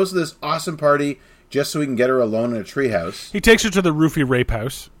he goes to this awesome party just so he can get her alone in a treehouse. He takes her to the roofie rape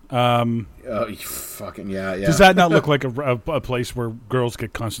house. Oh, you fucking yeah. Does that not look like a place where girls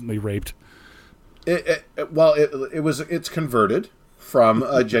get constantly raped? It's converted from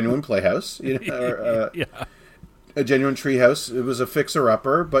a genuine playhouse, Yeah. a genuine treehouse. It was a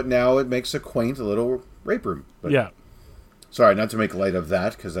fixer-upper, but now it makes a quaint little rape room. But, Yeah. sorry, not to make light of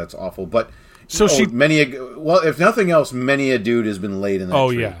that because that's awful. But So if nothing else, many a dude has been laid in that.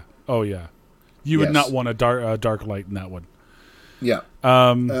 Oh tree. yeah. Oh yeah. You would Yes. not want a dark light in that one. Yeah.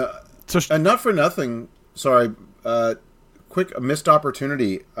 And not for nothing. Sorry. Quick missed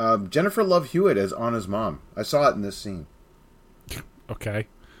opportunity. Jennifer Love Hewitt as Anna's mom. I saw it in this scene. Okay.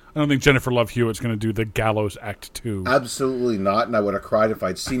 I don't think Jennifer Love Hewitt's going to do the Gallows Act 2. Absolutely not, and I would have cried if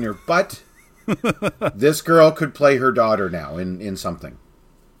I'd seen her. But this girl could play her daughter now in something,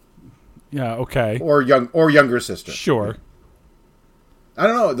 Yeah. Okay. or younger sister. Sure. I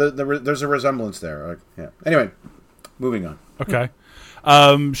don't know. There's a resemblance there. Yeah. Anyway, moving on. Okay.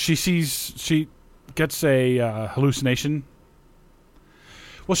 She gets a hallucination.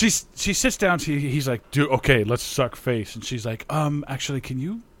 Well, she sits down. He's like, okay, let's suck face, and she's like, actually, can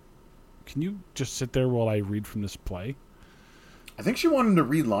you just sit there while I read from this play? I think she wanted to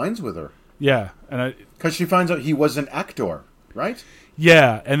read lines with her. Yeah, and because she finds out he was an actor, right?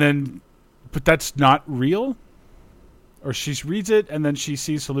 Yeah, and then, but that's not real. Or she reads it, and then she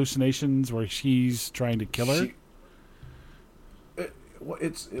sees hallucinations where he's trying to kill her.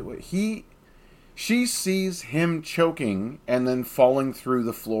 She sees him choking and then falling through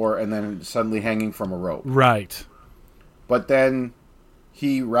the floor and then suddenly hanging from a rope. Right. But then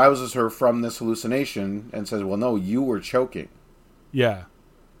he rouses her from this hallucination and says, well, no, you were choking. Yeah.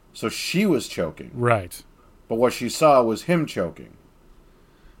 So she was choking. Right. But what she saw was him choking.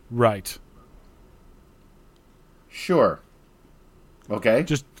 Right. Sure. Okay.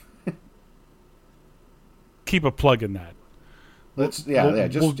 Just keep a plug in that. Let's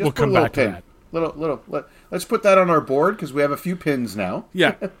we'll put come a little back to pin. that. Let's put that on our board because we have a few pins now.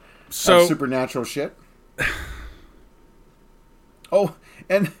 Yeah. Of So supernatural shit. Oh,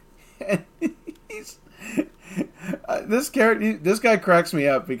 and he's this guy cracks me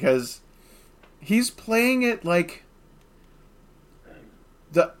up because he's playing it like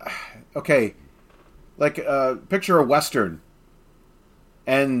picture a Western,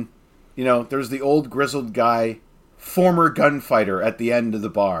 and there's the old grizzled guy, former gunfighter at the end of the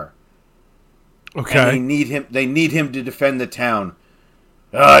bar. okay. And they need him to defend the town.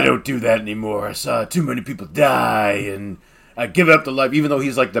 Oh, I don't do that anymore. I saw too many people die, and I give up the life, even though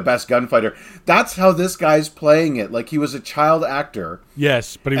he's like the best gunfighter. That's how this guy's playing it. Like he was a child actor.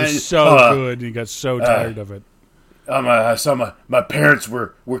 Yes, but he was And- so good, and he got so tired of it. I saw my parents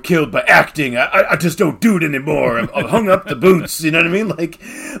were killed by acting. I just don't do it anymore. I've hung up the boots. You know what I mean? Like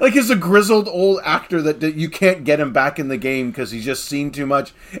he's a grizzled old actor that you can't get him back in the game because he's just seen too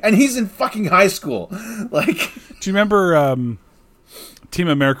much. And he's in fucking high school. Like, Do you remember Team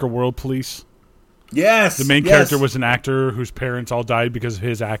America World Police? yes, The main yes. character was an actor whose parents all died because of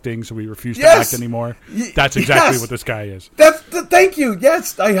his acting, so he refused to Yes! act anymore. That's exactly yes! what this guy is. Thank you.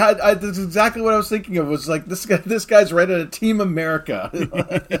 Yes, that's exactly what I was thinking of. Was like this guy's right at a Team America,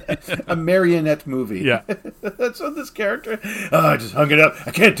 a marionette movie. Yeah. That's what this character. Oh, I just hung it up.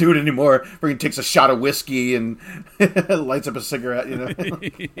 I can't do it anymore. Freaking takes a shot of whiskey and lights up a cigarette.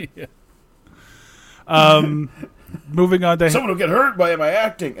 Moving on to Someone will get hurt by my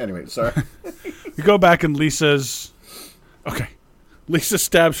acting. Anyway, sorry. we go back and Lisa's. Okay, Lisa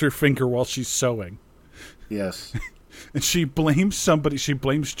stabs her finger while she's sewing, Yes. and she blames somebody. She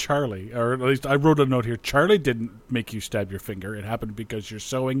blames Charlie, or at least I wrote a note here. Charlie didn't make you stab your finger. It happened because you're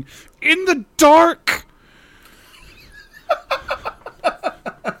sewing in the dark.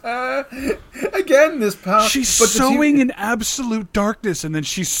 Again, this power. She's sewing in absolute darkness, and then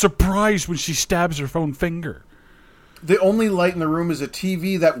she's surprised when she stabs her own finger. The only light in the room is a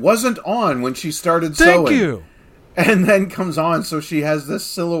TV that wasn't on when she started Thank sewing. you. and then comes on, so she has this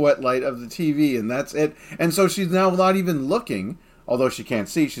silhouette light of the TV, and that's it. And so she's now not even looking, although she can't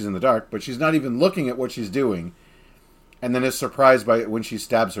see, she's in the dark, but she's not even looking at what she's doing, and then is surprised by it when she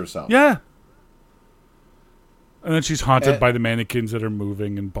stabs herself. Yeah. And then she's haunted by the mannequins that are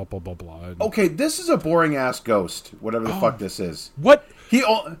moving and blah, blah, blah, blah. Okay, this is a boring-ass ghost, whatever the fuck this is. What? He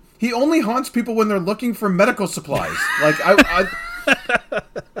only haunts people when they're looking for medical supplies. Like,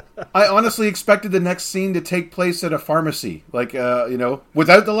 I honestly expected the next scene to take place at a pharmacy. Like,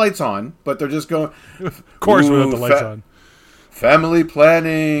 without the lights on, but they're just going... Of course, without the lights on. Family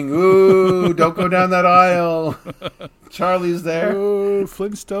planning. Ooh, don't go down that aisle. Charlie's there. Oh,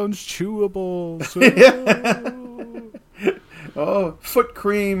 Flintstones chewables. Oh, foot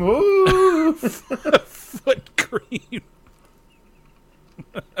cream. Ooh. Foot cream.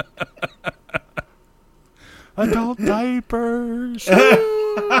 Adult diapers.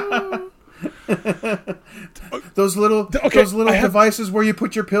 Those little devices where you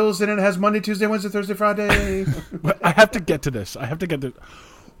put your pills in and it has Monday, Tuesday, Wednesday, Thursday, Friday. I have to get to this.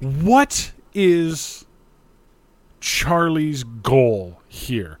 What is Charlie's goal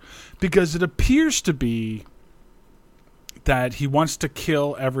here? Because it appears to be that he wants to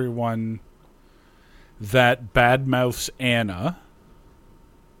kill everyone that badmouths Anna.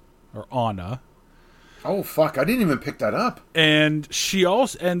 Or Anna. Oh fuck! I didn't even pick that up. And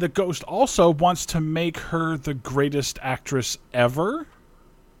the ghost also wants to make her the greatest actress ever,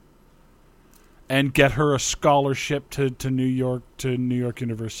 and get her a scholarship to New York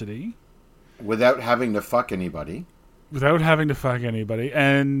University, without having to fuck anybody.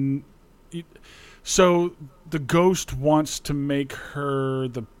 And so the ghost wants to make her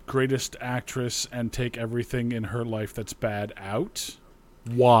the greatest actress and take everything in her life that's bad out.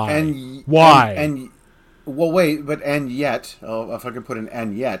 Why? Why? Well, wait, but and yet, if I can put an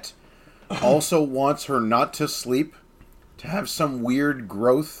and yet, also wants her not to sleep, to have some weird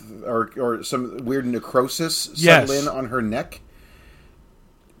growth or some weird necrosis settle in on her neck,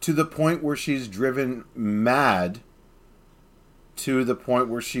 to the point where she's driven mad, to the point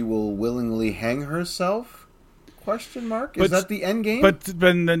where she will willingly hang herself? Question mark? Is that the end game?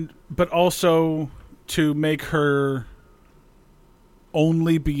 But also to make her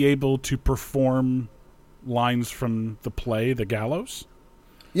only be able to perform lines from the play The Gallows?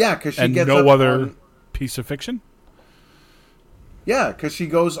 Yeah, because she and gets no other piece of fiction? Yeah, because she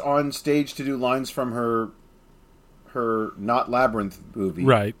goes on stage to do lines from her Not Labyrinth movie.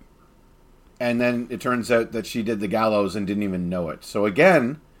 Right. And then it turns out that she did The Gallows and didn't even know it. So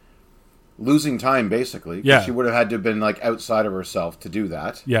again, losing time, basically. Yeah. She would have had to have been like outside of herself to do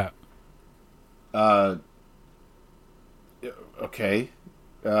that. Yeah. Okay.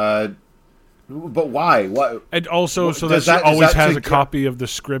 But why? What? And also, so that she always has a copy of the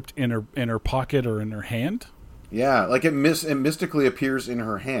script in her pocket or in her hand. Yeah, like it mystically appears in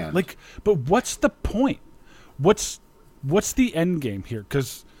her hand. Like, but what's the point? What's the end game here?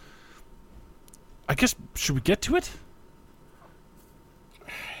 Because I guess should we get to it?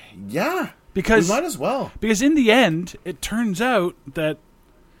 Yeah, because we might as well. Because in the end, it turns out that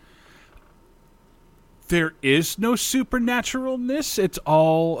there is no supernaturalness. It's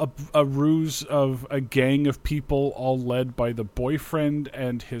all a ruse of a gang of people, all led by the boyfriend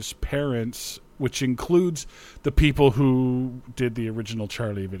and his parents, which includes the people who did the original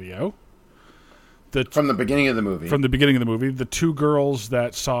Charlie video. From the beginning of the movie. From the beginning of the movie. The two girls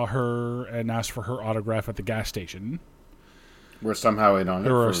that saw her and asked for her autograph at the gas station were somehow in on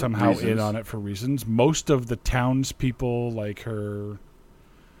it for reasons. Most of the townspeople, like her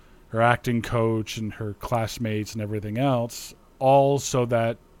acting coach and her classmates and everything else, all so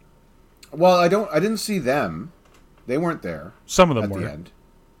that... Well, I didn't see them. They weren't there. Some of them were. At the end.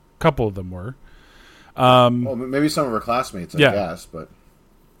 A couple of them were. Well, maybe some of her classmates, I guess, but...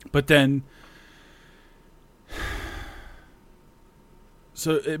 But then...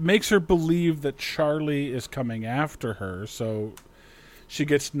 So it makes her believe that Charlie is coming after her, so she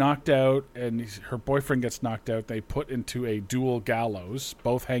gets knocked out and her boyfriend gets knocked out. They put into a dual gallows,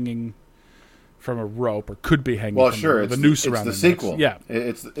 both hanging from a rope, or could be hanging from the noose around the sequel. Yeah.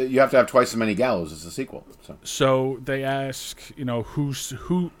 You have to have twice as many gallows as the sequel. So they ask, who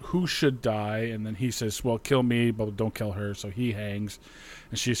should die, and then he says, well, kill me, but don't kill her. So he hangs,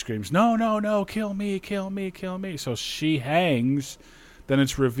 and she screams, no, kill me, kill me, kill me. So she hangs. Then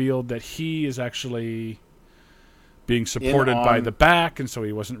it's revealed that he is actually being supported by the back, and so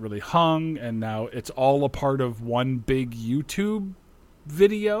he wasn't really hung, and now it's all a part of one big YouTube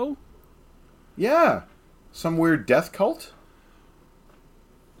video. Yeah. Some weird death cult?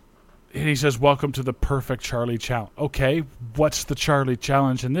 And he says, welcome to the perfect Charlie challenge. Okay, what's the Charlie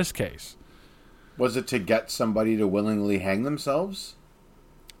challenge in this case? Was it to get somebody to willingly hang themselves?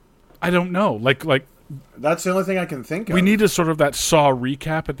 I don't know. Like That's the only thing I can think of. we need a sort of that Saw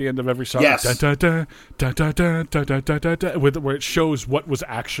recap at the end of every Saw. Yes. Da, da, da, da, da, da, da, da, da, da, where it shows what was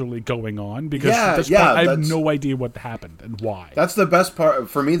actually going on. Because Yeah, at this yeah, point, I have that's- no idea what happened and why. That's the best part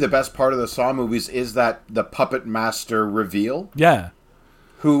for me. The best part of the Saw movies is that the puppet master reveal. Yeah.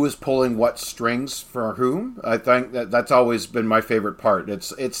 Who is pulling what strings for whom? I think that's always been my favorite part. It's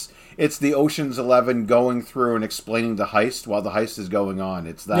the Ocean's 11 going through and explaining the heist while the heist is going on.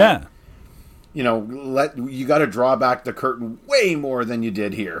 It's that. Yeah. You know, you got to draw back the curtain way more than you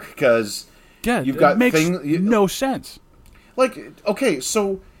did here because Yeah. you've got it makes things. no sense. Like, okay,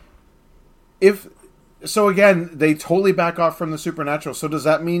 so again, they totally back off from the supernatural. So does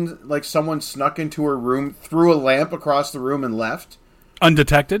that mean like someone snuck into her room, threw a lamp across the room, and left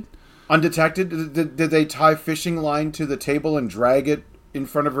Undetected? undetected? Did they tie fishing line to the table and drag it in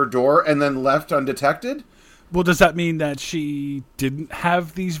front of her door and then left undetected? Well, does that mean that she didn't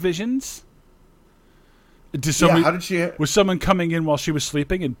have these visions? Did somebody, How did she? was someone coming in while she was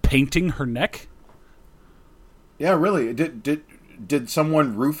sleeping and painting her neck? Yeah, really. Did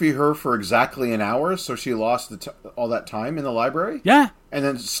someone roofie her for exactly an hour so she lost all that time in the library? Yeah. And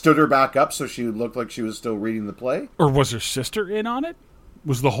then stood her back up so she looked like she was still reading the play? Or was her sister in on it?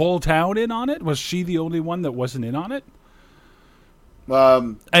 Was the whole town in on it? Was she the only one that wasn't in on it?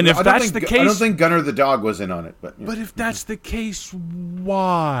 And if I don't that's think- the case... I don't think Gunnar the dog was in on it. But But if that's the case,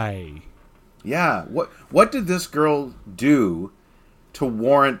 why? yeah, what did this girl do to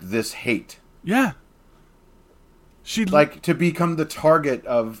warrant this hate? Yeah. She Like, to become the target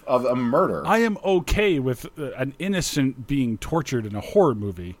of a murder? I am okay with an innocent being tortured in a horror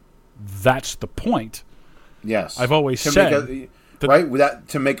movie. That's the point. Yes. I've always To said make that- right?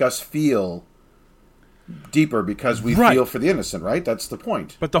 To make us feel deeper because we Right. feel for the innocent, right? That's the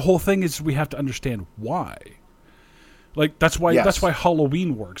point. But the whole thing is we have to understand why. Like that's why Yes. that's why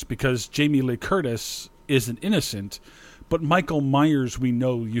Halloween works, because Jamie Lee Curtis isn't innocent, but Michael Myers we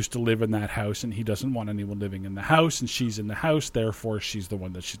know used to live in that house and he doesn't want anyone living in the house and she's in the house, therefore she's the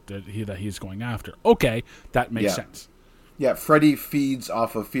one that he's going after. Okay, that makes Yeah. sense. Yeah, Freddy feeds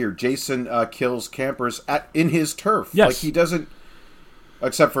off of fear. Jason kills campers in his turf. Yes. Like he doesn't,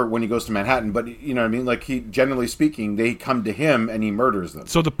 except for when he goes to Manhattan. But you know what I mean. Like he, generally speaking, they come to him and he murders them.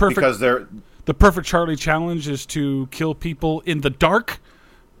 So the perfect because they're the perfect Charlie challenge is to kill people in the dark.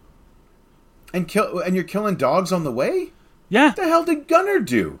 and you're killing dogs on the way. Yeah, What the hell did Gunnar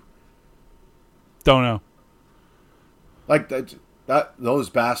do? don't know. Like that those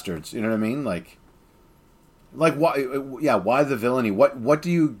bastards. You know what I mean? Like why? Yeah, why the villainy? What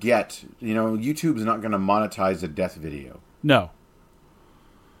do you get? You know, YouTube's not going to monetize a death video No,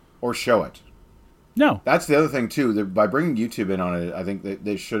 or show it. no. That's the other thing too. By bringing YouTube in on it, I think that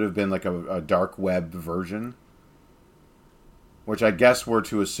they should have been like a dark web version, which I guess we're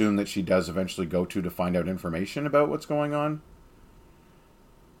to assume that she does eventually go to find out information about what's going on.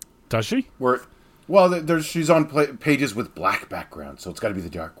 Does she? She's on pages with black backgrounds, so it's got to be the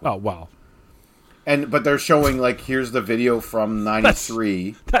dark web. Oh wow. But they're showing like here's the video from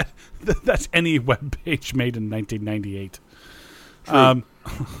 '93. That's any web page made in 1998.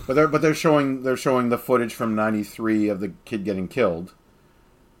 But they're showing the footage from '93 of the kid getting killed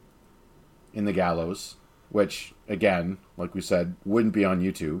in the gallows, which again, like we said, wouldn't be on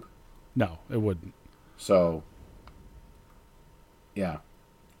YouTube. No, it wouldn't. So, yeah.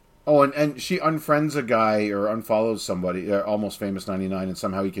 Oh, and she unfriends a guy or unfollows somebody, Almost Famous 99, and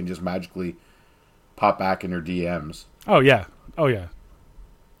somehow he can just magically pop back in her DMs. Oh yeah.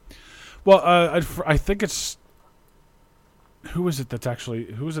 Well, I think it's who is it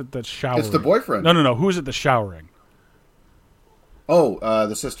that's showering? It's the boyfriend. No. Who is it that's showering? Oh,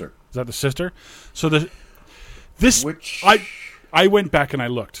 the sister. Is that the sister? So Which I went back and I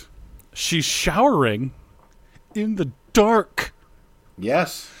looked. She's showering in the dark.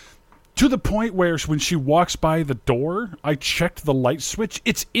 Yes. To the point where when she walks by the door, I checked the light switch.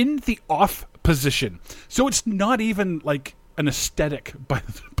 It's in the off position. So it's not even like an aesthetic by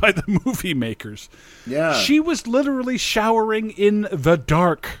the movie makers. Yeah. She was literally showering in the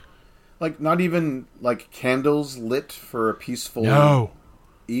dark. Like, not even, like, candles lit for a peaceful No.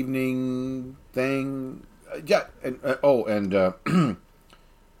 evening thing. Yeah. And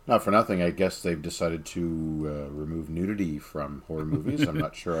not for nothing, I guess they've decided to remove nudity from horror movies. I'm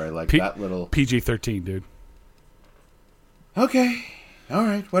not sure I like that little... PG-13, dude. Okay. All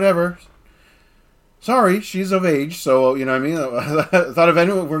right. Whatever. Sorry, she's of age, so, you know what I mean? I thought if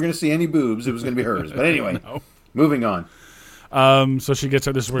anyone we're going to see any boobs, it was going to be hers. But anyway, No. moving on. So she gets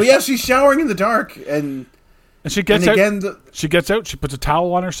her. This is where But yeah, she's showering in the dark, and And she gets And out. again, She gets out. She puts a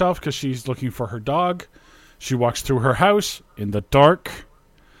towel on herself because she's looking for her dog. She walks through her house in the dark.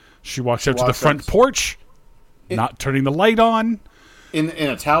 She walks out to the walks front out- porch, not turning the light on. in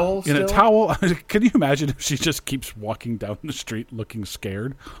a towel. In a still? towel. Can you imagine if she just keeps walking down the street looking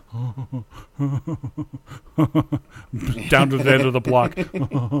scared? Down to the end of the block.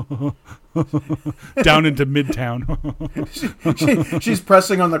 Down into Midtown. She's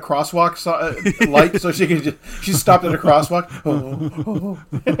pressing on the crosswalk light so she can. She's stopped at a crosswalk.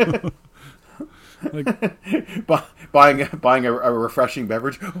 Like, buying a refreshing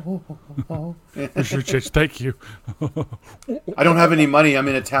beverage. for sure, Chase, thank you. I don't have any money. I'm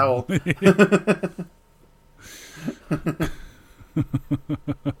in a towel.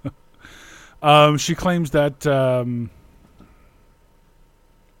 She claims that I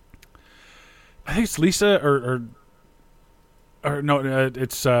think it's Lisa or no,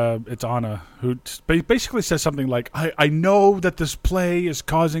 it's Anna who basically says something like, I know that this play is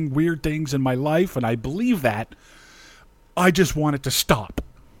causing weird things in my life, and I believe that. I just want it to stop.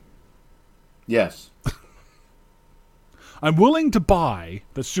 Yes. I'm willing to buy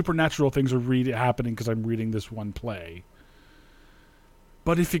that supernatural things are happening because I'm reading this one play.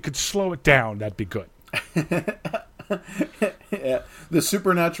 But if you could slow it down, that'd be good. Yeah. The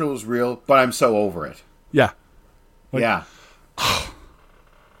supernatural is real, but I'm so over it. Yeah. Yeah.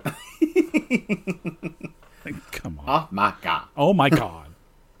 Come on. Oh my god. Oh my God.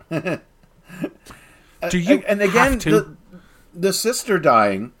 Do you And again, have to? the sister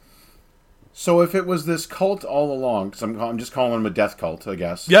dying. So if it was this cult all along, because I'm just calling them a death cult, I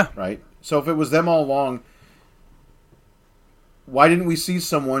guess. Yeah. Right. So if it was them all along, why didn't we see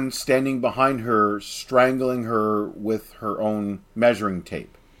someone standing behind her, strangling her with her own measuring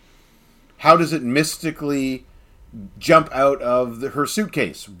tape? How does it mystically jump out of her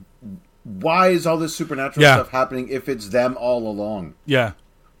suitcase? Why is all this supernatural Yeah. stuff happening if it's them all along? Yeah.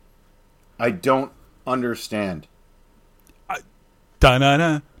 I don't understand.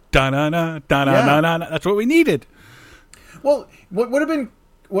 Da-na-na, da-na-na, da-na-na-na. That's what we needed. Well, what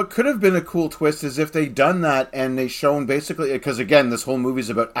could have been a cool twist is if they'd done that and they shown basically, because again, this whole movie's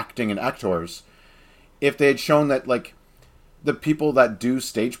about acting and actors. If they had shown that, like, the people that do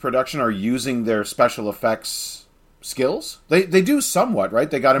stage production are using their special effects skills, they do somewhat, right?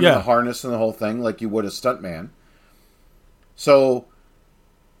 They got him in Yeah. the harness and the whole thing, like you would a stuntman. So,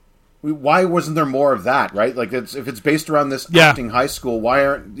 why wasn't there more of that, right? Like, if it's based around this Yeah. acting high school, why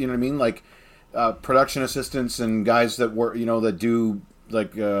aren't, you know what I mean? Like, production assistants and guys that work, that do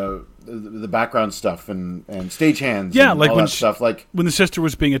like the background stuff and stagehands, Yeah, and like all when that stuff. Like, when the sister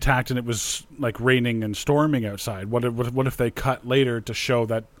was being attacked and it was like raining and storming outside. What if they cut later to show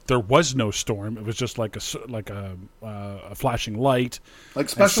that there was no storm? It was just like a flashing light, like and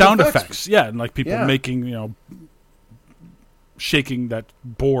special sound effects. effects. Yeah, and like people Yeah. making shaking that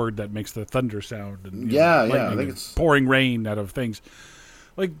board that makes the thunder sound. And, Yeah, lightning I think and it's pouring rain out of things.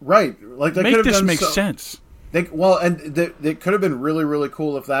 Like, right. Like, they could make have this done make sense. It could have been really, really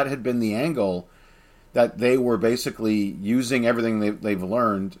cool if that had been the angle, that they were basically using everything they've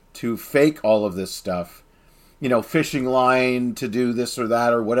learned to fake all of this stuff. Fishing line to do this or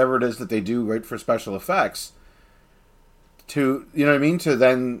that or whatever it is that they do, right, for special effects. To, you know what I mean? To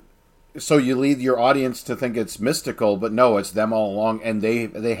then, so you lead your audience to think it's mystical, but no, it's them all along, and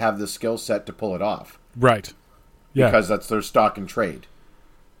they have the skill set to pull it off. Right. Yeah. Because that's their stock and trade.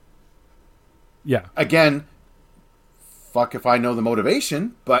 Yeah. Again, fuck if I know the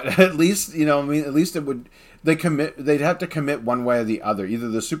motivation, but at least, at least it would, they'd have to commit one way or the other. Either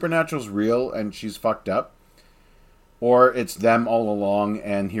the supernatural's real and she's fucked up, or it's them all along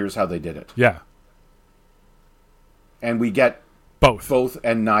and here's how they did it. Yeah. And we get Both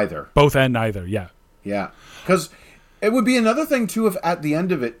and neither. Both and neither. Yeah. Yeah. Because it would be another thing, too, if at the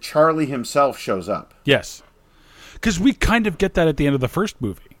end of it, Charlie himself shows up. Yes. Because we kind of get that at the end of the first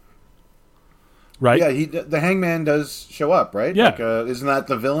movie. Right? Yeah, the Hangman does show up, right? Yeah. Like, isn't that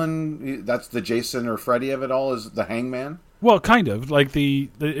the villain? That's the Jason or Freddy of it all, is the Hangman? Well, kind of. Like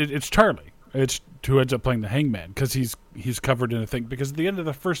it's Charlie. It's who ends up playing the Hangman because he's covered in a thing. Because at the end of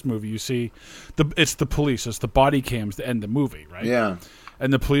the first movie, you see it's the police. It's the body cams that end the movie, right? Yeah.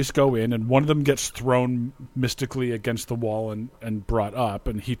 And the police go in, and one of them gets thrown mystically against the wall and brought up,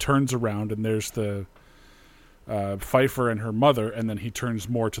 and he turns around, and there's the Pfeiffer and her mother, and then he turns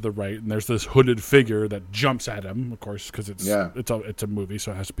more to the right, and there's this hooded figure that jumps at him, of course, because it's a movie,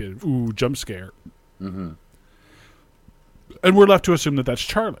 so it has to be a jump scare. Mm-hmm. And we're left to assume that that's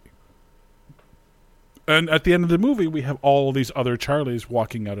Charlie. And at the end of the movie, we have all these other Charlies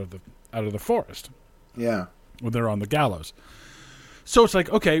walking out of the forest. Yeah. When they're on the gallows. So it's like,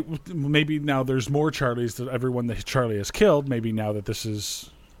 okay, maybe now there's more Charlies than everyone that Charlie has killed. Maybe now that this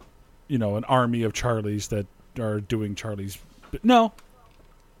is, an army of Charlies that are doing Charlie's. No.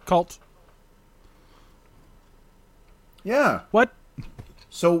 Cult. Yeah. What?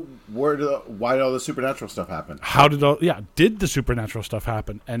 So why did all the supernatural stuff happen? Did the supernatural stuff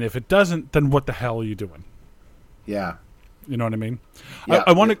happen? And if it doesn't, then what the hell are you doing? Yeah. You know what I mean? Yeah.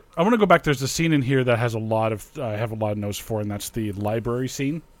 I want to go back. There's a scene in here that has I have a lot of notes for, and that's the library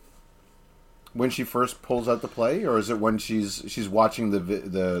scene. When she first pulls out the play, or is it when she's watching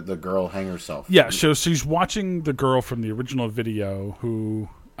the girl hang herself? Yeah, so she's watching the girl from the original video who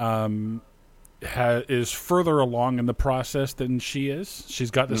is further along in the process than she is.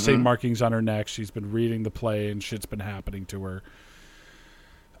 She's got the same markings on her neck. She's been reading the play, and shit's been happening to her.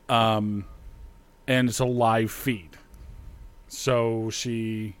 And it's a live feed. So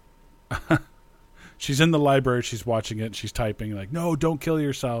she's in the library, she's watching it, and she's typing like, "No, don't kill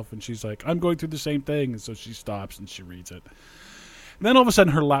yourself." And she's like, "I'm going through the same thing." And so she stops and she reads it. And then all of a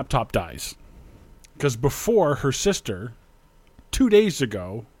sudden her laptop dies. Because before, her sister, 2 or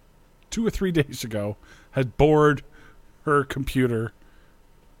 3 days ago, had bored her computer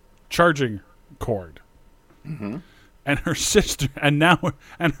charging cord. Mm-hmm. And her sister, and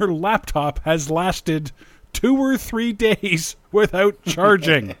her laptop has lasted 2 or 3 days without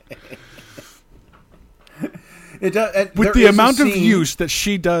charging. It does, with the amount of use that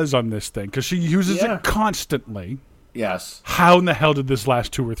she does on this thing, because she uses it constantly. Yes. How in the hell did this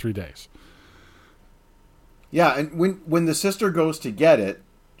last 2 or 3 days? Yeah, and when the sister goes to get it,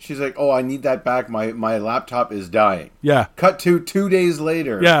 she's like, "Oh, I need that back. My laptop is dying." Yeah. Cut to 2 days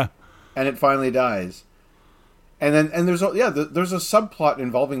later. Yeah. And it finally dies. And there's a subplot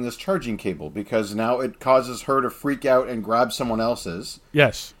involving this charging cable, because now it causes her to freak out and grab someone else's.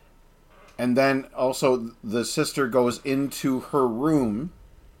 Yes. And then also the sister goes into her room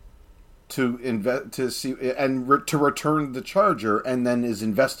to return the charger, and then is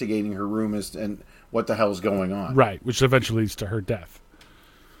investigating her room and what the hell's going on. Right, which eventually leads to her death.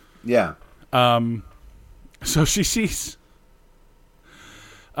 Yeah. So she sees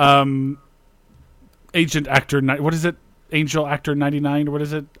Agent Actor, what is it? Angel Actor 99, or what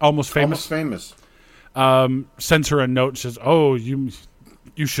is it? Almost Famous? Almost Famous. Sends her a note and says, "Oh, you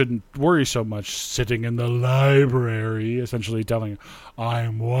shouldn't worry so much sitting in the library," essentially telling her,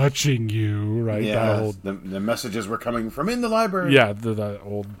 "I'm watching you," right? Yeah, the messages were coming from in the library. Yeah, the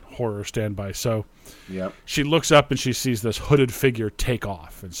old horror standby. So yep. She looks up and she sees this hooded figure take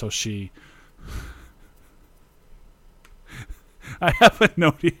off, and so she... I have a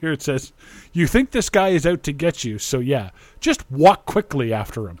note here. It says, "You think this guy is out to get you, so yeah, just walk quickly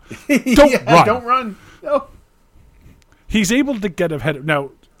after him. Don't run. Don't run. No." He's able to get ahead.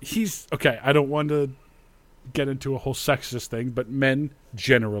 Now, he's... Okay, I don't want to get into a whole sexist thing, but men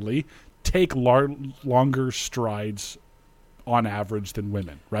generally take longer strides on average than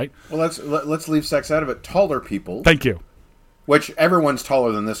women, right? Well, let's leave sex out of it. Taller people. Thank you. Which everyone's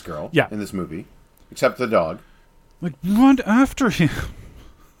taller than this girl in this movie, except the dog. Like, run after him.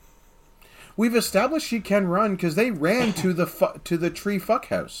 We've established she can run because they ran to the tree fuck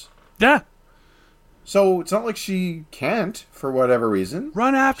house. Yeah. So it's not like she can't for whatever reason.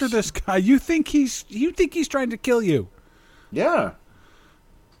 Run after this guy. You think he's trying to kill you? Yeah.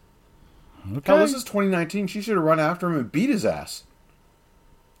 Okay. Hell, this is 2019. She should have run after him and beat his ass.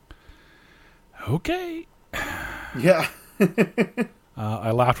 Okay. Yeah. I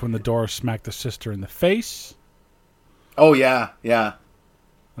laughed when the door smacked the sister in the face. Oh, yeah. Yeah.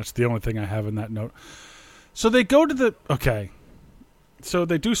 That's the only thing I have in that note. So they go to the... Okay. So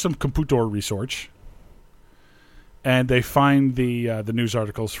they do some computer research. And they find the news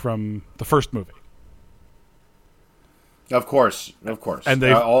articles from the first movie. Of course. And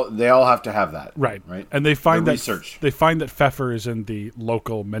they all have to have that. Right. Right. And they find that research. They find that Pfeffer is in the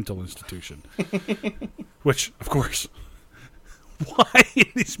local mental institution. Which, of course, why in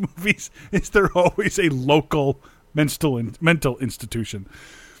these movies is there always a local mental institution?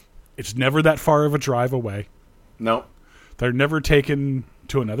 It's never that far of a drive away. No. They're never taken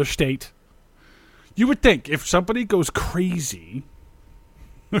to another state. You would think if somebody goes crazy,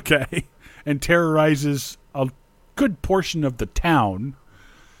 okay, and terrorizes a good portion of the town,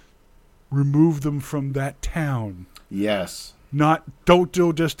 remove them from that town. Yes. Don't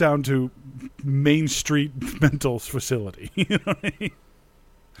go just down to Main Street mental facility. You know what I mean?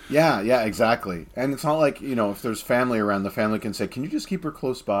 Yeah, exactly. And it's not like, if there's family around, the family can say, "Can you just keep her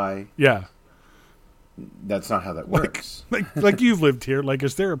close by?" Yeah. That's not how that works. Like you've lived here. Like,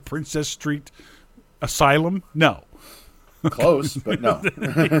 is there a Princess Street asylum? No. Close, but no.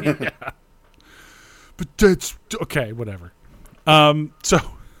 Yeah. But that's... Okay, whatever. So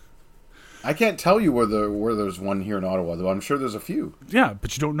I can't tell you where there's one here in Ottawa, though. I'm sure there's a few. yeah,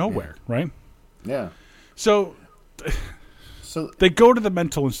 but you don't know where, right? Yeah. So So they go to the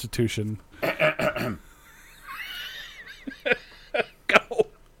mental institution. Go.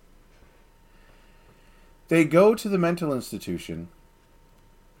 they go to the mental institution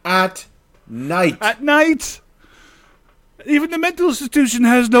at night. At night. Even the mental institution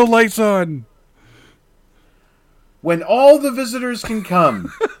has no lights on. When all the visitors can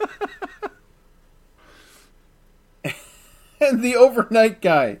come. And the overnight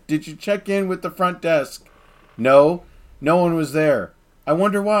guy, did you check in with the front desk? No, no one was there. I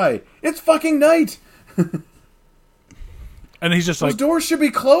wonder why. It's fucking night. And he's just Those like, doors should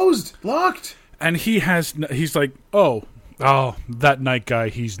be closed, locked. and he's like, oh, that night guy,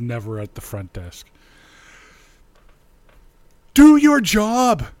 he's never at the front desk. Do your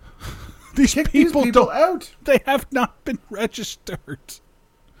job. These Kick people, these people don't, out. they have not been registered.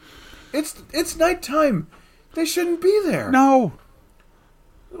 It's nighttime. They shouldn't be there. No.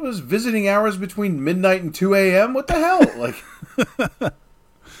 It was visiting hours between midnight and 2 a.m. What the hell? Like,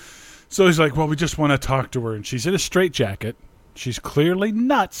 So he's like, well, we just want to talk to her, and she's in a straitjacket. She's clearly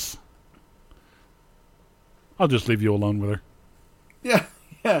nuts. I'll just leave you alone with her.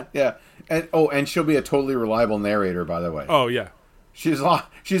 yeah. And she'll be a totally reliable narrator, by the way. Oh, yeah. She's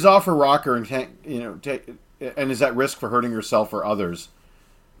off her rocker and can't, and is at risk for hurting herself or others.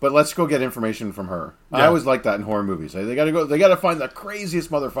 But let's go get information from her. Yeah. I always like that in horror movies. They gotta find the craziest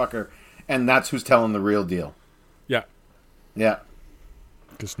motherfucker, and that's who's telling the real deal. Yeah. Yeah.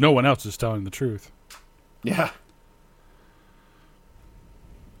 Because no one else is telling the truth. Yeah.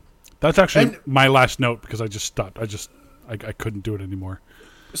 That's actually And- my last note, because I just stopped. I couldn't do it anymore.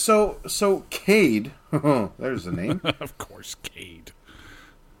 So Cade, there's the name. Of course, Cade.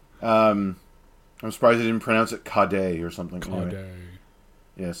 I'm surprised they didn't pronounce it Cade or something. Anyway. Cade.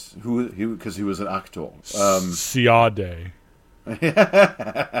 Yes, because he was an actor. Siade.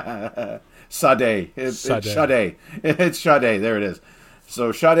 Sade. It's Sade. Sade. It's Sade. There it is.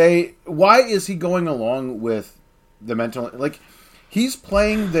 So Sade, why is he going along with the mental? Like, he's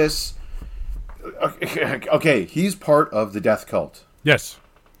playing this. Okay, he's part of the death cult. Yes.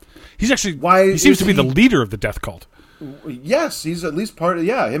 He's actually. Why he seems is to be the he- leader of the death cult. Yes, he's at least part of.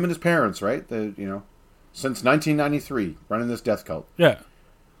 Yeah, him and his parents, right? Since 1993, running this death cult. Yeah.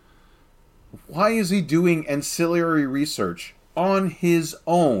 Why is he doing ancillary research on his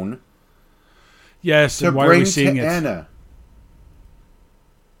own Yes, to and why are we bring seeing to it? Anna?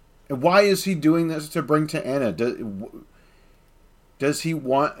 And why is he doing this to bring to Anna? Does he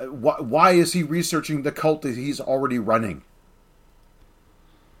want? Why is he researching the cult that he's already running?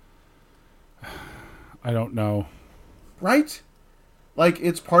 I don't know. Right? Like,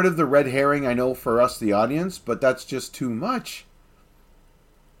 it's part of the red herring, I know, for us, the audience, but that's just too much.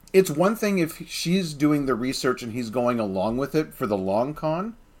 It's one thing if she's doing the research and he's going along with it for the long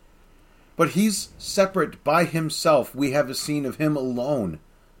con, but he's separate by himself. We have a scene of him alone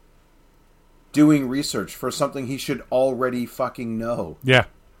doing research for something he should already fucking know. Yeah.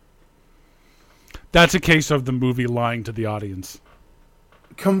 That's a case of the movie lying to the audience.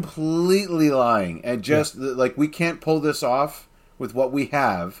 Completely lying. And just, like, we can't pull this off with what we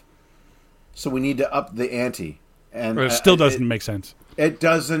have, so we need to up the ante. And But it still doesn't make sense. It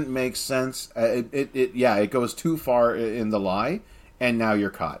doesn't make sense. It goes too far in the lie, and now you're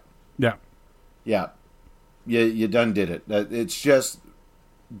caught. Yeah. Yeah, you done did it. It's just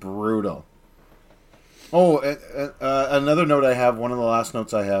brutal. Oh, another note I have. One of the last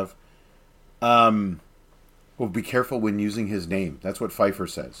notes I have. Well, be careful when using his name. That's what Pfeiffer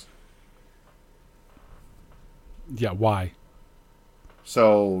says. Yeah, why?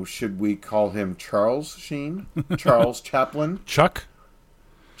 So should we call him Charles Sheen? Charles Chaplin? Chuck?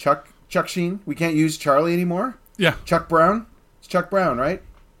 Chuck Sheen? We can't use Charlie anymore? Yeah. Chuck Brown? It's Chuck Brown, right?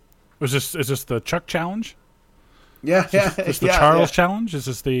 Is this the Chuck challenge? Yeah, yeah. Is this the Charles challenge? Is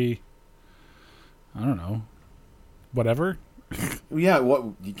this the... I don't know. Whatever? Yeah, what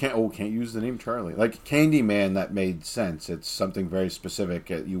you can't use the name Charlie. Like Candyman, that made sense. It's something very specific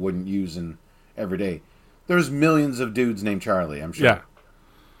that you wouldn't use in every day. There's millions of dudes named Charlie, I'm sure. Yeah.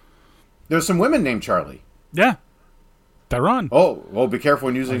 There's some women named Charlie. Yeah. They're on. Oh, be careful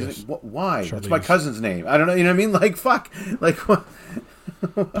when using yes. his name. Why? That's my Charlize. cousin's name. I don't know, you know what I mean? Like, fuck. Like, what?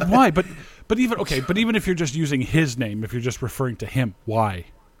 Why? But even if you're just using his name, if you're just referring to him, why?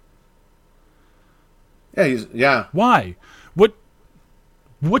 Yeah. Why?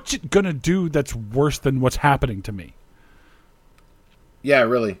 What's it gonna do that's worse than what's happening to me? Yeah,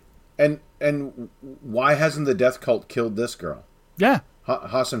 really. And why hasn't the death cult killed this girl? Yeah.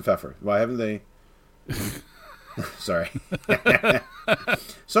 Hassan Pfeffer. Why haven't they? Sorry.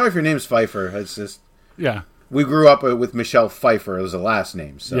 Sorry if your name's Pfeiffer. It's just Yeah. we grew up with Michelle Pfeiffer as a last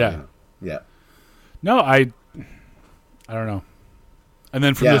name. So, Yeah. you know, yeah. No, I don't know. And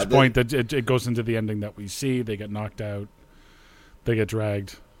then from Yeah, this point, that it goes into the ending that we see. They get knocked out, they get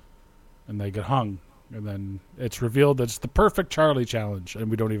dragged, and they get hung. And then it's revealed that it's the perfect Charlie challenge, and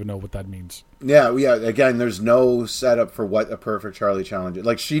we don't even know what that means. Yeah, yeah. Again, there's no setup for what a perfect Charlie challenge is.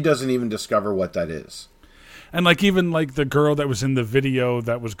 Like, she doesn't even discover what that is. And like even like the girl that was in the video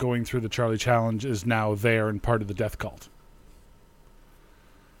that was going through the Charlie challenge is now there and part of the death cult.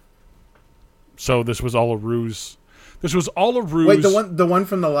 So this was all a ruse. This was all a ruse. Wait, the one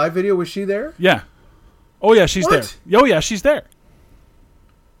from the live video, was she there? Yeah. Oh yeah, she's What? there. Oh yeah, she's there.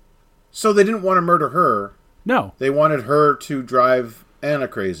 So they didn't want to murder her. No. They wanted her to drive Anna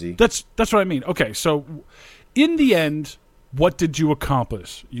crazy. That's what I mean. Okay, so in the end, what did you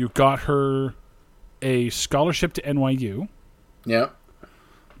accomplish? You got her a scholarship to NYU, Yeah.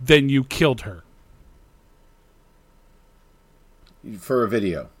 then you killed her. For a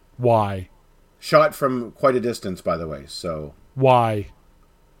video. Why? Shot from quite a distance, by the way. So, Why?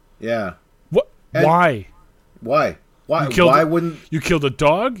 yeah. What? And- Why? Why? Why? You killed- Why wouldn't... You killed a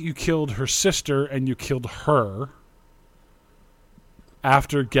dog, you killed her sister, and you killed her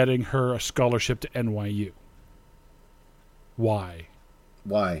after getting her a scholarship to NYU. Why?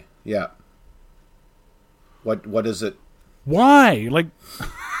 Why? Yeah. What is it? Why? Like,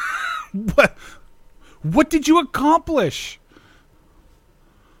 what did you accomplish?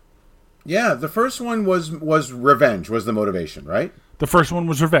 Yeah, the first one was revenge, was the motivation, right? The first one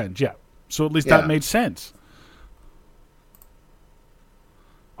was revenge, yeah. So at least Yeah. that made sense.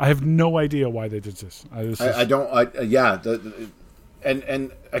 I have no idea why they did this. I don't. Yeah.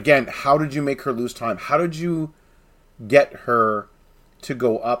 And again, how did you make her lose time? How did you get her to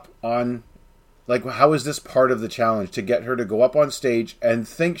go up on? Like, how is this part of the challenge to get her to go up on stage and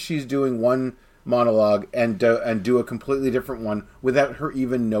think she's doing one monologue and do a completely different one without her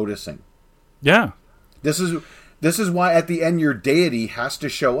even noticing? Yeah. This is why at the end your deity has to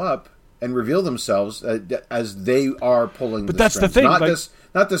show up and reveal themselves as they are pulling. But the that's the strings. thing, Not like-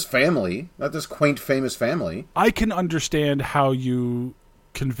 not this family, not this quaint famous family. I can understand how you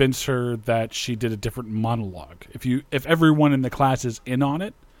convince her that she did a different monologue. If everyone in the class is in on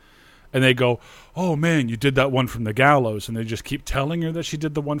it, and they go, "Oh man, you did that one from the gallows," and they just keep telling her that she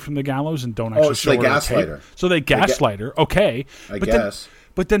did the one from the gallows and don't actually so show they her the gaslight tape. her. So they gaslight her. Okay, I but guess.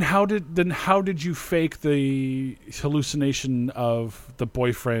 Then how did you fake the hallucination of the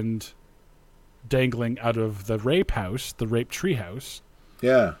boyfriend dangling out of the rape house, the rape tree house,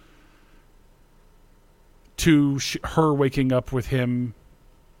 Yeah. to her waking up with him,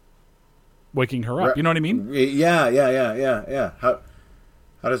 waking her up? You know what I mean? Yeah.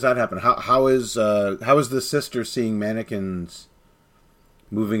 How does that happen? How is the sister seeing mannequins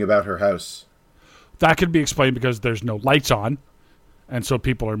moving about her house? That could be explained because there's no lights on, and so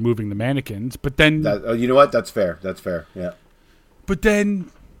people are moving the mannequins. But then, You know what? That's fair. Yeah. but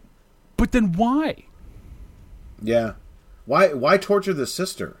then why? Yeah. Why torture the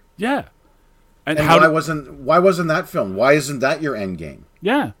sister? Yeah, and And how? why wasn't that filmed? Why isn't that your end game?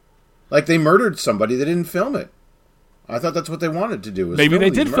 Yeah, Like, they murdered somebody, they didn't film it. I thought that's what they wanted to do. Was maybe film they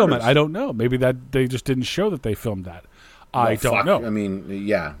these did film it. murders. I don't know. Maybe that they just didn't show that they filmed that. I Well, don't fuck. know. I mean,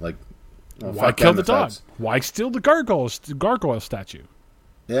 yeah, like, well, Why fuck kill them the if dog? that's- Why steal the gargoyle statue?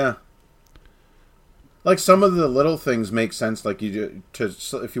 Yeah. Like, some of the little things make sense. Like, if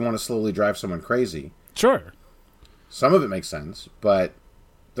you want to slowly drive someone crazy, Sure. some of it makes sense. But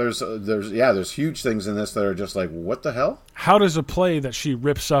there's huge things in this that are just like, what the hell? How does a play that she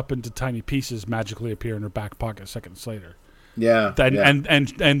rips up into tiny pieces magically appear in her back pocket seconds later? Yeah. Then yeah.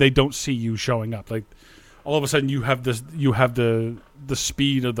 and they don't see you showing up. Like all of a sudden you have the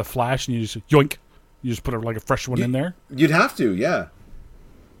speed of the Flash and you just yoink. You just put like a fresh one in there. You'd have to, yeah.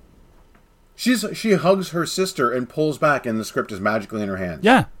 She hugs her sister and pulls back, and the script is magically in her hands.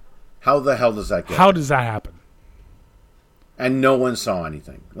 Yeah. How the hell does that get? How does that happen? And no one saw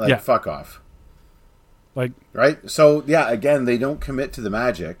anything. Like, Yeah. fuck off. Like Right? So, yeah, again, they don't commit to the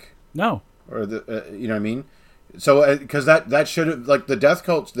magic. no. Or the, you know what I mean? So, because that should have, like, the death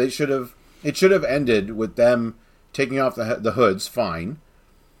cults, it should have ended with them taking off the hoods, fine.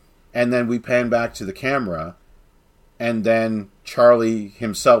 And then we pan back to the camera, and then Charlie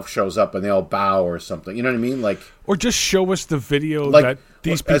himself shows up and they all bow or something. You know what I mean? Like, Or just show us the video Like, that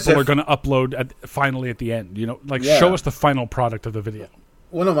these as people are if- going to upload finally at the end. You know, like Yeah. show us the final product of the video.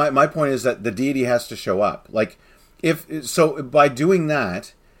 well, no, my point is that the deity has to show up. Like, by doing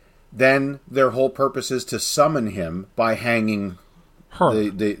that, then their whole purpose is to summon him by hanging Her.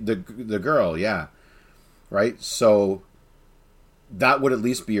 the girl, yeah. right? So that would at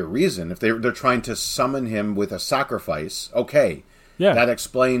least be a reason. If they're trying to summon him with a sacrifice, okay. Yeah. That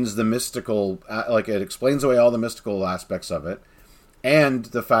explains the mystical, it explains away all the mystical aspects of it. And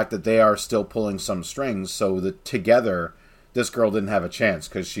the fact that they are still pulling some strings, so that together, this girl didn't have a chance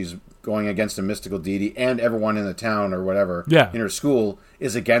because she's going against a mystical deity, and everyone in the town or whatever in her school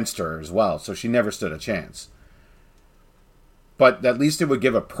is against her as well. So she never stood a chance. But at least it would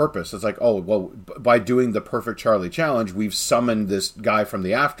give a purpose. It's like, oh, well, by doing the Perfect Charlie Challenge, we've summoned this guy from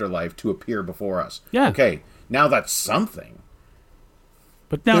the afterlife to appear before us. Yeah. Okay, now that's something.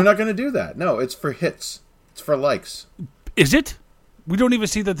 But now They're not going to do that. No, it's for hits. It's for likes. Is it? We don't even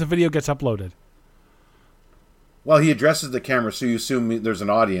see that the video gets uploaded. Well, he addresses the camera, so you assume there's an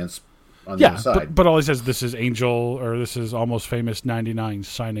audience on the other side. But all he says, this is Angel, or this is Almost Famous 99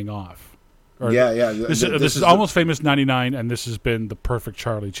 signing off. Or, yeah. This is Almost Famous 99, and this has been the Perfect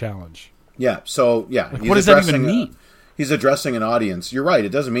Charlie Challenge. Yeah, so, yeah. Like, what does that even mean? He's addressing an audience. You're right, it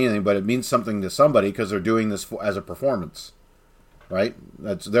doesn't mean anything, but it means something to somebody because they're doing this as a performance. Right?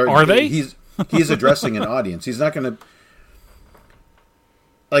 Are they? He's addressing an audience. He's not going to...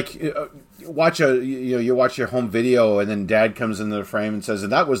 Like, you watch your home video, and then Dad comes into the frame and says,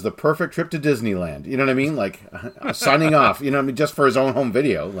 "And that was the perfect trip to Disneyland." You know what I mean? Like, signing off. You know what I mean? Just for his own home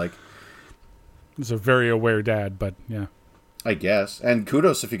video. Like, he's a very aware dad, but yeah, I guess. And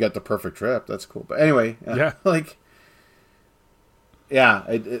kudos if you got the perfect trip. That's cool. But anyway,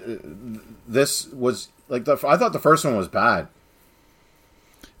 this was like I thought the first one was bad.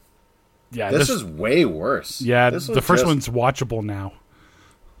 Yeah, this is way worse. Yeah, the first one's watchable now.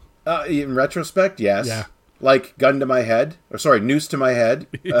 In retrospect, yes. Yeah. Like gun to my head, or sorry, noose to my head.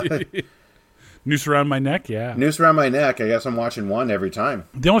 Noose around my neck, yeah. Noose around my neck. I guess I'm watching one every time.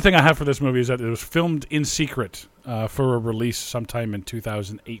 The only thing I have for this movie is that it was filmed in secret for a release sometime in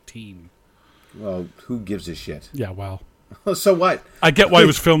 2018. Well, who gives a shit? Yeah, well. So what? I get why it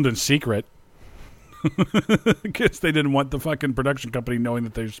was filmed in secret. Because they didn't want the fucking production company knowing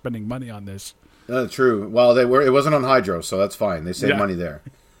that they're spending money on this. True. Well, it wasn't on Hydro, so that's fine. They saved money there.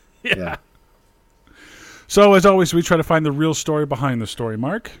 Yeah. So, as always, we try to find the real story behind the story,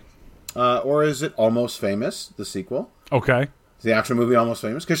 Mark. Or is it Almost Famous, the sequel? Okay. Is the actual movie Almost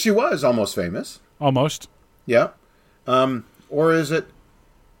Famous? Because she was almost famous. Almost. Yeah. Or is it,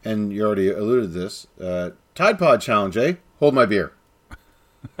 and you already alluded to this, Tide Pod Challenge, eh? Hold my beer.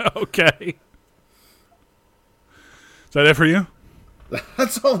 Okay. Is that it for you?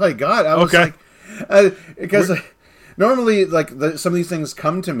 That's all I got. I was like, because normally, like some of these things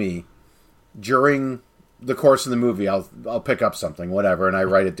come to me during the course of the movie. I'll pick up something, whatever, and I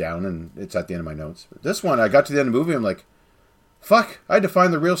write it down, and it's at the end of my notes. But this one, I got to the end of the movie, I'm like, fuck! I had to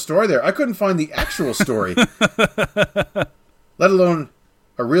find the real story there. I couldn't find the actual story, let alone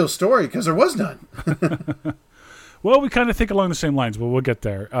a real story, because there was none. Well, we kind of think along the same lines, but we'll get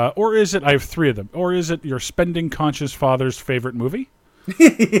there. Or is it, I have three of them, or is it your spending conscious father's favorite movie?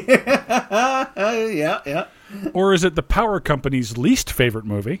 Yeah. Or is it the power company's least favorite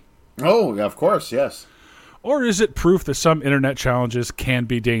movie? Oh, of course, yes. Or is it proof that some internet challenges can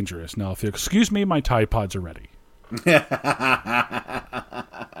be dangerous? Now, if you excuse me, my Tide Pods are ready.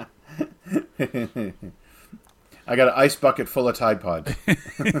 I got an ice bucket full of Tide Pods.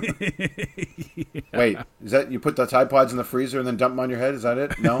 Wait, is that you put the Tide Pods in the freezer and then dump them on your head? Is that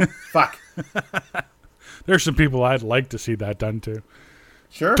it? No? Fuck. There's some people I'd like to see that done to.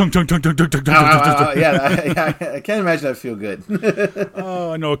 Sure. Yeah, I can't imagine that feel good.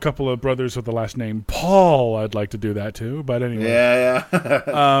 I know a couple of brothers with the last name Paul I'd like to do that to, but anyway. Yeah.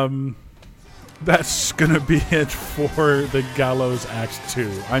 That's going to be it for The Gallows Act 2.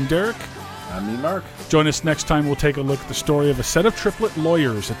 I'm Derek. I'm me, Mark. Join us next time. We'll take a look at the story of a set of triplet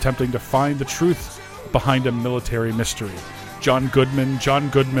lawyers attempting to find the truth behind a military mystery. John Goodman,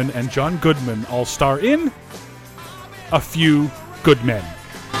 and John Goodman all star in A Few Good Men.